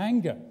his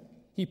anger.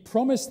 He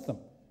promised them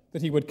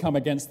that he would come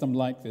against them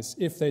like this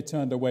if they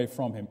turned away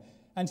from him.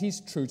 And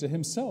he's true to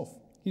himself.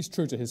 He's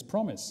true to his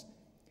promise.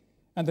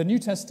 And the New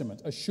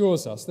Testament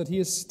assures us that he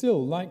is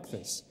still like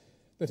this,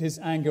 that his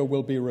anger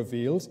will be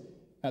revealed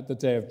at the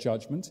day of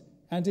judgment,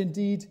 and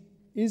indeed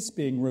is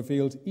being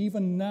revealed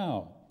even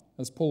now,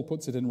 as Paul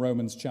puts it in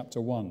Romans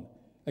chapter 1,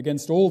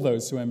 against all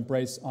those who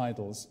embrace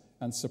idols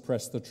and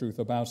suppress the truth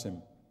about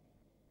him.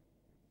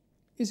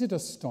 Is it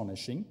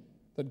astonishing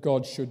that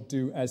God should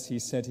do as he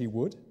said he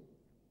would?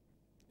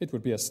 It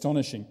would be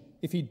astonishing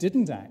if he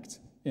didn't act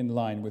in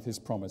line with his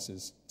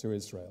promises to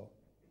Israel.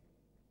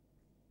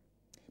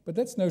 But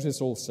let's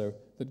notice also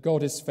that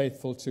God is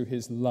faithful to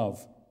his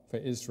love for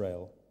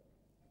Israel,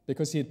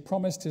 because he had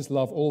promised his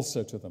love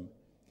also to them.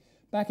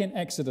 Back in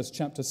Exodus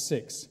chapter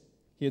 6,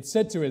 he had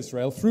said to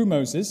Israel through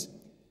Moses,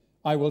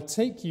 "I will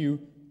take you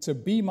to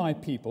be my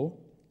people,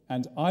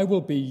 and I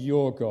will be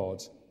your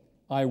God.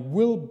 I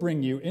will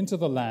bring you into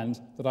the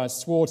land that I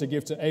swore to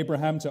give to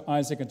Abraham, to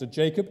Isaac, and to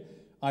Jacob.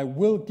 I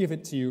will give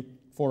it to you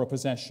for a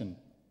possession."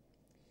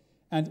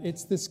 And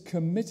it's this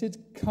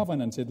committed,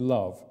 covenanted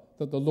love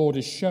that the Lord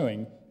is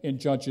showing in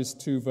Judges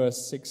 2,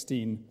 verse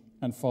 16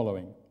 and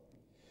following.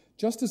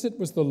 Just as it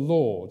was the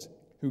Lord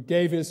who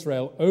gave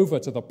Israel over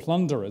to the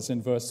plunderers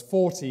in verse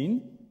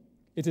 14,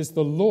 it is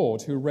the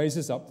Lord who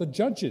raises up the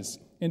judges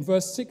in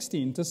verse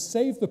 16 to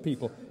save the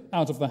people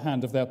out of the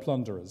hand of their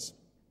plunderers.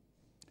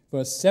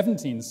 Verse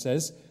 17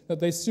 says that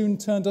they soon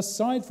turned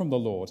aside from the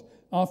Lord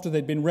after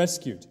they'd been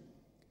rescued.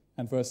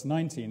 And verse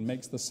 19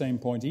 makes the same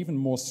point even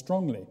more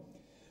strongly.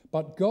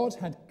 But God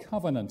had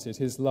covenanted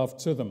his love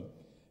to them,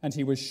 and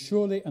he was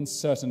surely and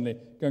certainly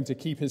going to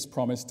keep his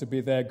promise to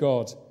be their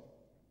God.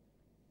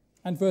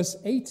 And verse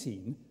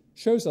 18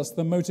 shows us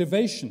the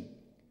motivation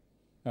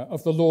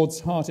of the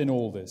Lord's heart in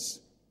all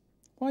this.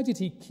 Why did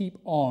he keep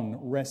on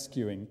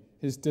rescuing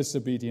his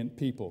disobedient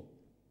people?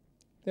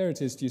 There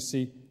it is, do you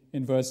see,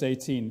 in verse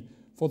 18.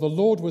 For the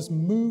Lord was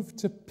moved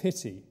to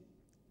pity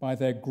by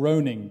their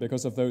groaning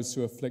because of those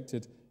who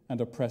afflicted and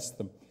oppressed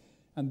them.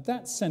 And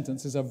that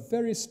sentence is a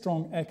very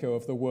strong echo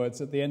of the words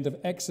at the end of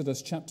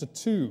Exodus chapter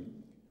 2,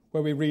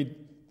 where we read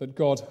that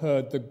God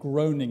heard the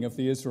groaning of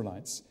the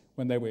Israelites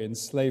when they were in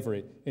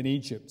slavery in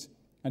Egypt.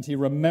 And he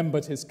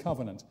remembered his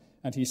covenant,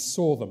 and he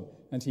saw them,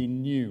 and he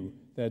knew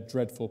their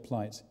dreadful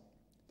plight.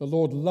 The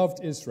Lord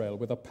loved Israel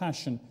with a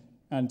passion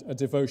and a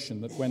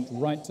devotion that went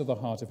right to the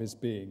heart of his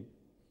being.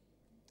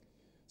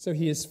 So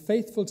he is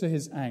faithful to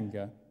his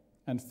anger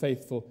and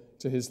faithful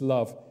to his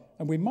love.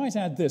 And we might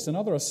add this,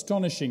 another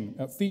astonishing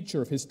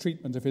feature of his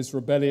treatment of his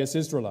rebellious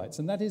Israelites,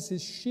 and that is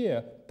his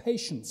sheer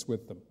patience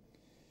with them.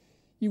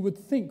 You would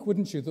think,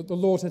 wouldn't you, that the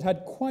Lord had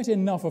had quite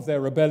enough of their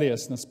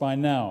rebelliousness by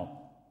now.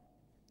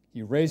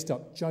 He raised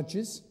up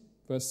judges,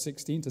 verse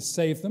 16, to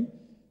save them,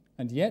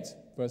 and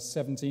yet, verse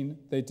 17,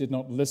 they did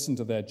not listen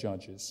to their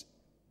judges.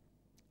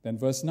 Then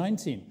verse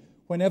 19,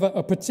 whenever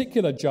a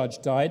particular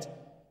judge died,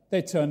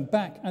 they turned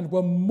back and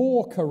were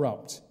more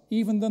corrupt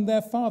even than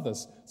their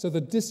fathers. So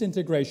the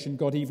disintegration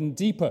got even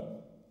deeper.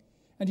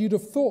 And you'd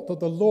have thought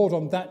that the Lord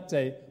on that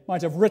day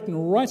might have written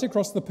right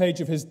across the page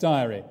of his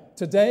diary,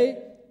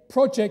 "Today,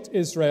 Project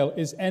Israel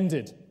is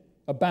ended,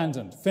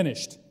 abandoned,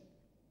 finished."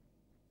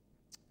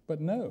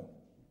 But no,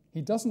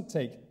 he doesn't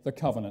take the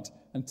covenant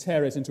and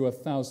tear it into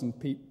 1,000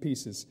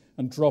 pieces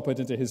and drop it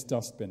into his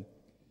dustbin.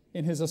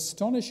 In his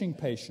astonishing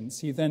patience,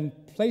 he then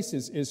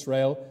places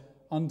Israel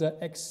under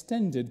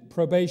extended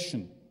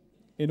probation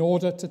in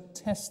order to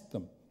test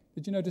them.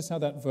 Did you notice how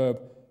that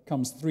verb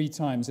comes 3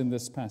 times in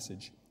this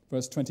passage?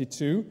 Verse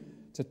 22,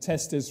 to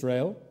test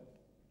Israel.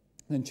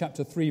 Then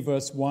chapter 3,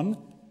 verse 1,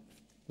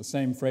 the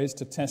same phrase,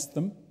 to test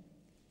them.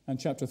 And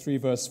chapter 3,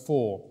 verse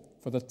 4,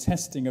 for the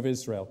testing of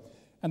Israel.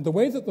 And the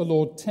way that the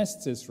Lord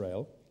tests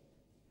Israel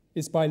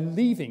is by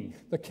leaving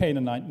the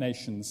Canaanite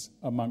nations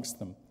amongst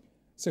them.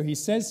 So he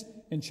says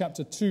in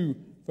chapter 2,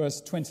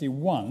 verse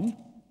 21,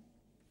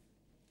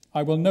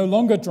 "I will no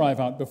longer drive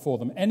out before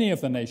them any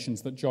of the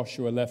nations that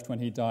Joshua left when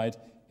he died,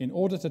 in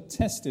order to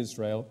test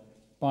Israel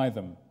by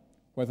them,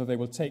 whether they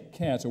will take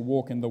care to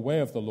walk in the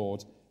way of the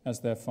Lord as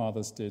their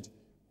fathers did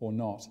or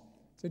not."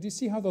 So do you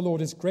see how the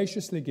Lord is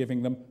graciously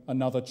giving them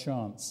another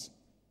chance?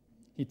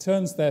 He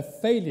turns their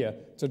failure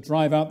to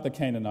drive out the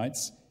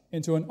Canaanites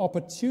into an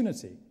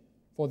opportunity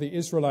for the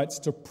Israelites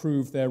to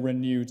prove their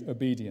renewed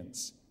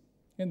obedience.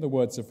 In the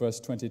words of verse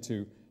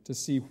 22, to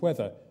see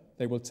whether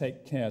they will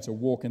take care to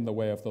walk in the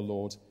way of the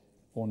Lord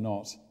or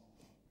not.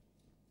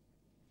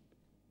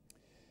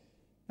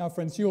 Now,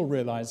 friends, you'll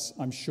realize,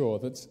 I'm sure,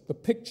 that the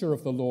picture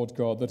of the Lord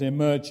God that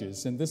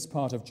emerges in this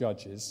part of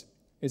Judges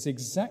is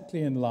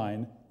exactly in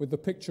line with the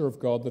picture of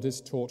God that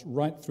is taught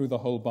right through the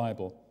whole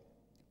Bible.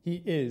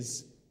 He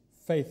is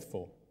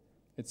faithful.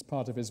 It's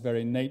part of his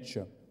very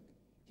nature.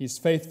 He's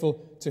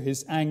faithful to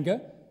his anger.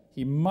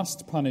 He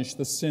must punish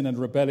the sin and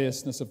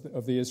rebelliousness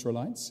of the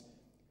Israelites.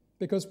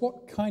 Because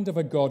what kind of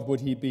a God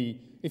would he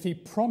be if he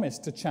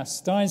promised to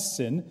chastise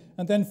sin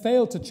and then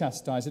failed to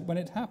chastise it when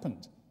it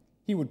happened?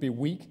 He would be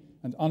weak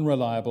and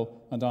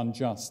unreliable and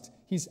unjust.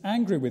 He's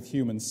angry with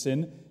human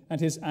sin,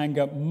 and his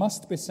anger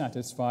must be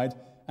satisfied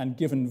and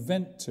given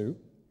vent to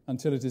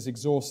until it is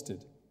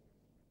exhausted.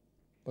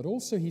 But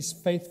also he's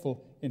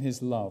faithful in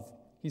his love.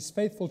 He's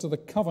faithful to the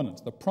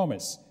covenant, the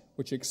promise,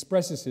 which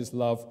expresses his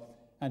love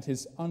and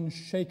his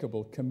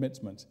unshakable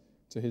commitment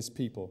to his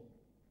people.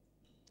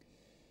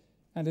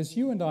 And as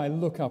you and I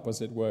look up,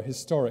 as it were,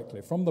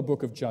 historically from the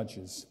book of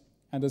Judges,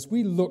 and as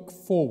we look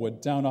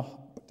forward down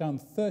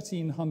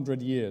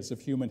 1,300 years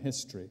of human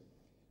history,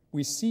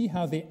 we see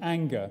how the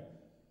anger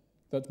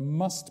that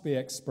must be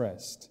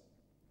expressed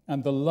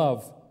and the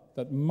love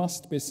that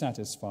must be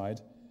satisfied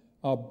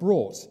are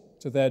brought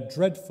to their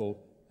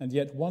dreadful and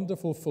yet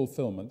wonderful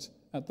fulfillment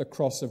at the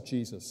cross of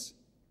Jesus.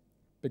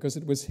 Because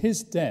it was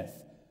his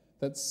death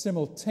that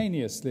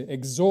simultaneously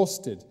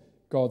exhausted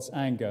God's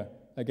anger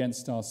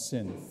against our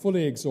sin,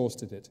 fully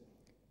exhausted it,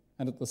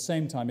 and at the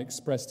same time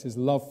expressed his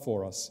love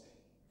for us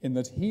in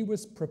that he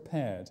was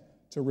prepared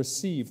to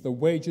receive the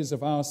wages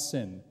of our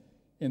sin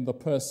in the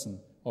person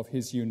of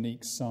his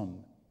unique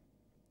Son.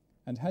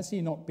 And has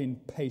he not been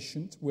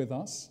patient with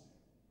us?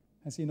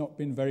 Has he not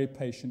been very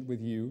patient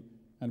with you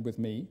and with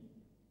me?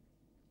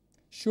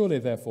 Surely,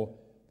 therefore,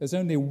 there's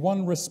only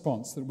one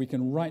response that we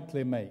can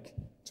rightly make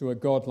to a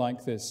God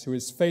like this, who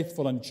is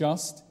faithful and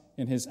just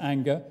in his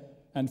anger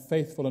and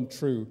faithful and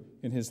true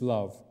in his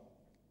love.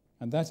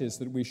 And that is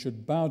that we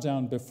should bow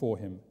down before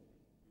him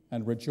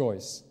and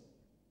rejoice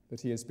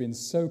that he has been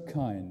so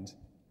kind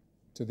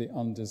to the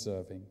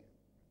undeserving.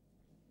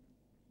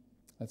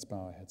 Let's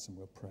bow our heads and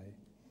we'll pray.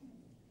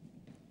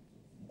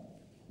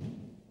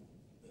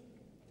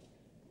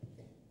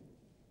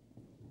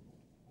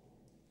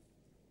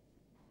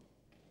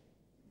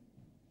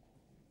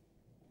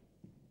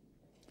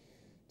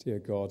 Dear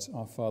God,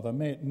 our Father,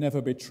 may it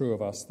never be true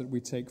of us that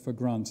we take for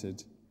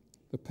granted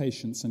the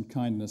patience and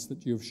kindness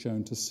that you have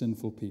shown to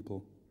sinful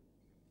people.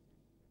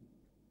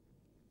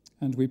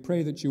 And we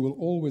pray that you will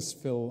always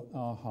fill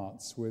our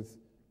hearts with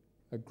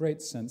a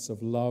great sense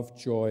of love,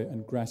 joy,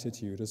 and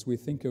gratitude as we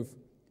think of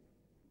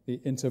the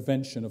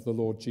intervention of the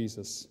Lord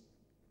Jesus,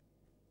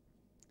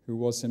 who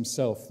was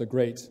himself the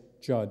great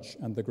judge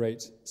and the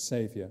great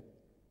Saviour,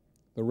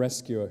 the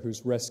rescuer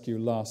whose rescue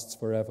lasts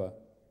forever,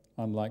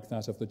 unlike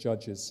that of the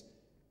judges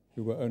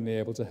who were only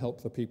able to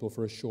help the people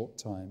for a short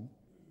time.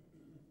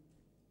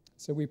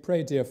 So we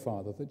pray, dear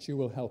Father, that you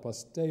will help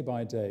us day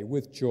by day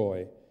with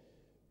joy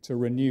to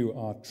renew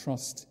our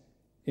trust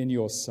in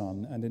your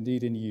Son and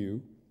indeed in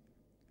you,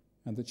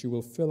 and that you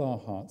will fill our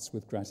hearts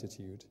with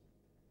gratitude.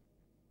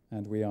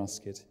 And we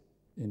ask it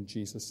in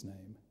Jesus'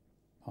 name.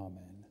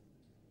 Amen.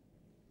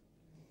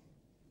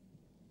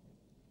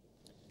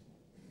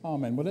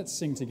 Amen. Well, let's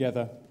sing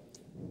together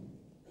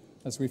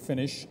as we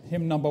finish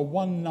hymn number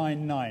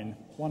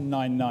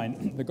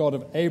 199, The God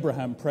of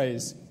Abraham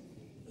Praise.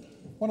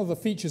 One of the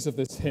features of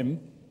this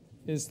hymn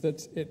is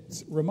that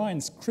it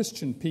reminds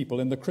Christian people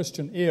in the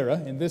Christian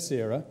era, in this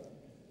era,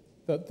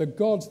 that the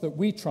God that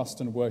we trust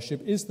and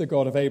worship is the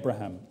God of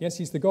Abraham. Yes,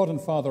 he's the God and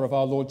Father of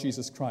our Lord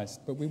Jesus Christ,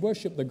 but we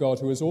worship the God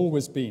who has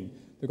always been,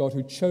 the God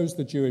who chose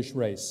the Jewish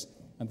race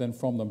and then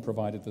from them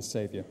provided the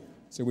Saviour.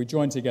 So we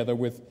join together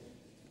with,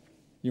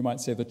 you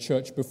might say, the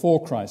church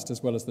before Christ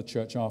as well as the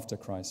church after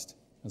Christ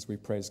as we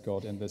praise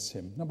God in this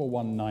hymn. Number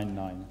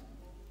 199.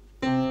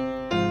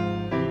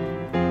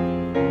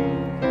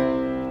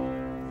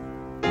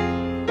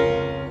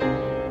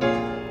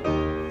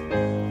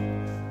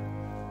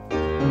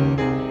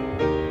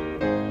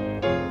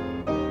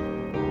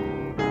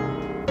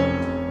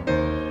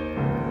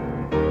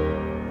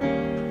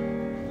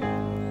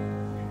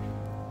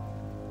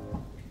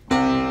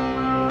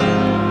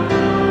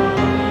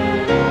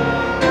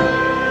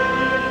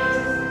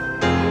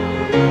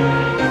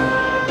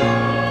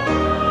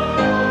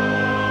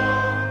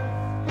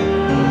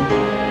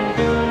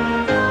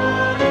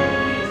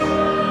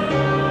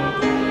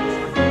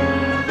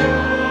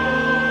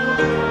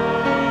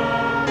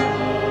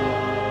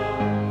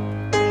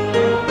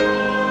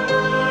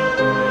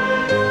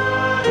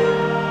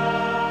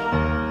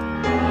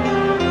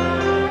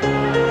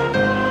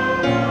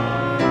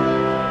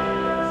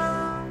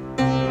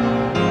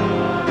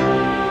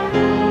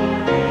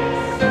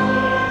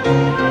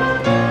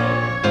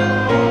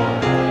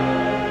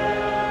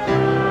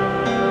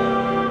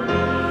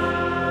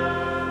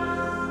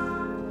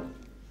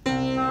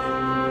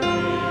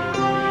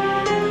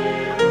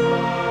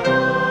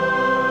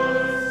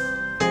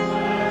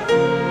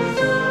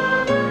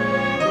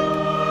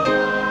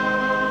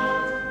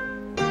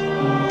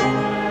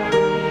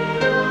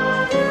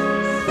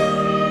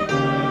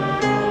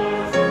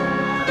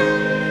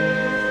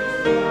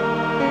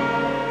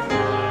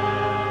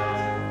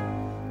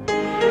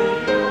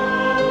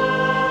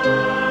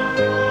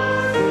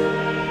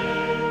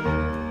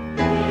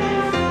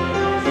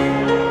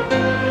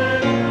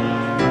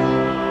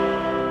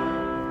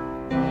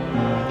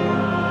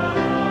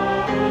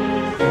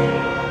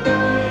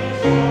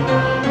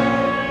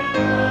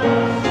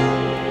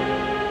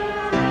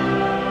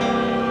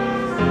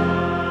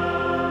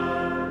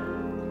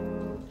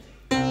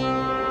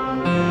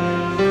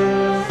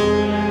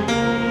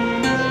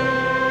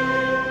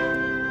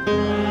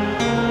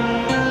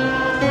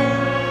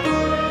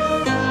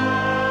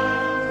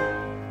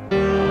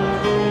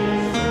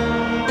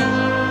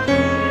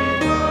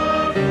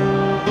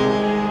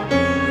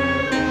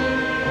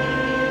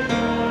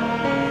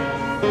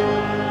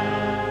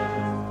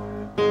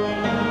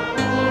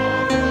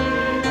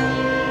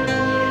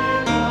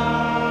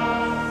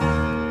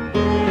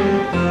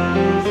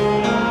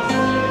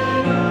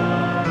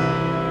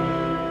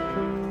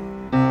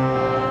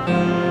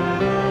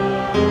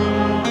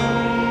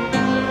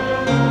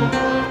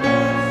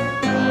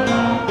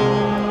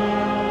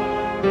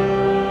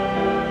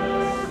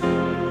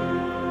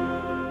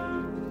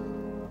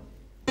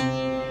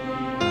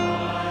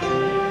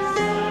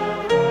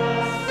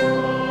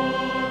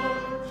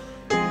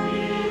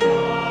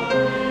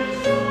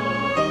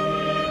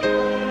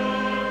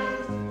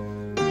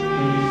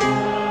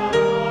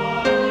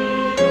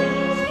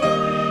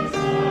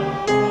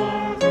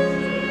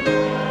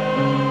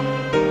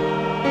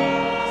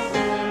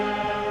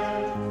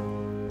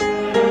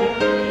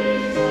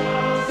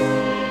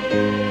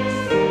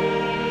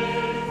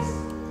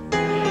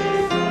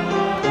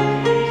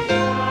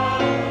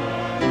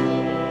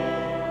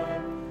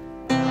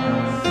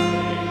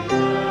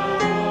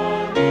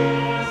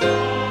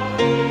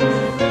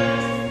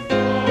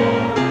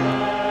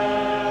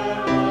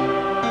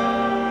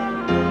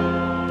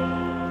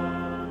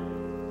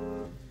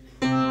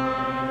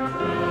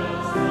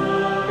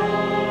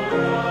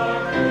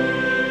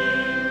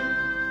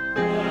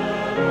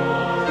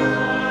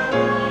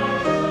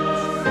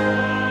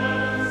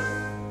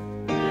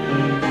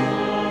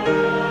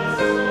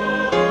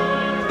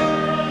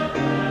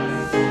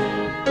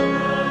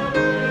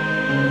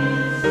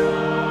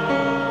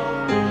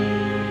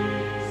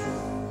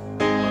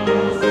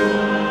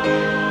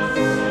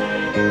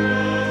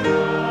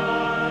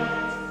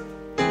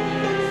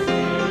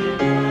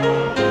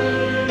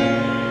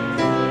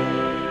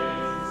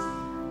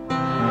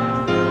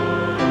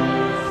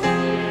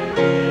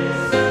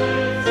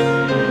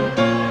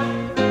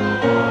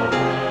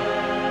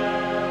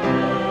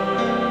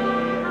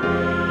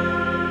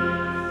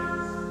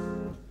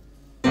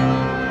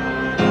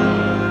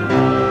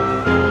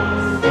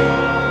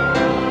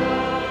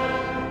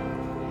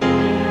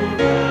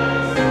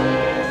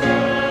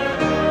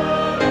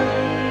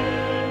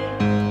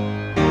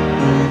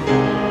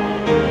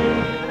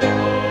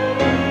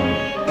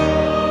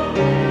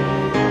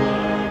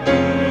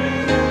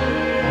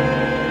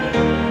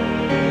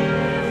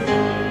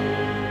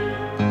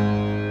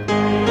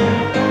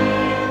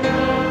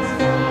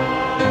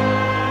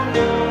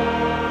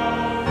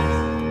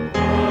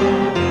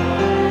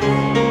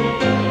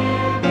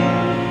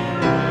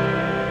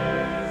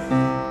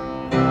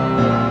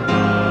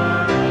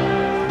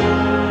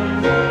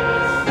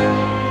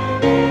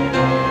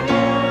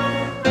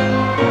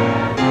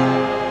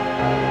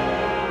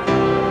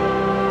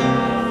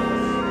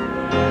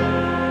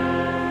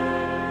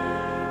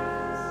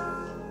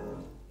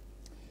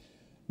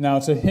 Now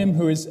to him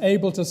who is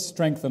able to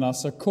strengthen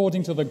us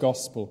according to the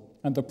gospel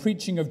and the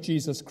preaching of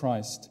Jesus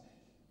Christ,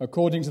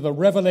 according to the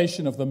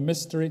revelation of the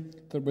mystery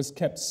that was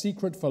kept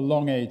secret for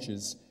long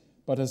ages,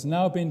 but has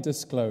now been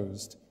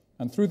disclosed,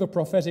 and through the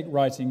prophetic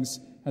writings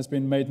has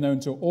been made known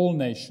to all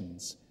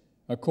nations,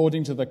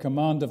 according to the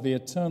command of the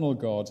eternal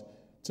God,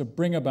 to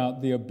bring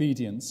about the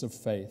obedience of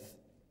faith.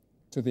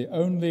 To the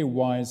only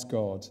wise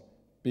God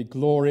be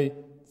glory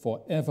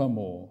for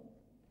evermore,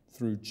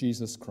 through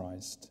Jesus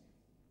Christ.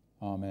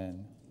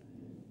 Amen.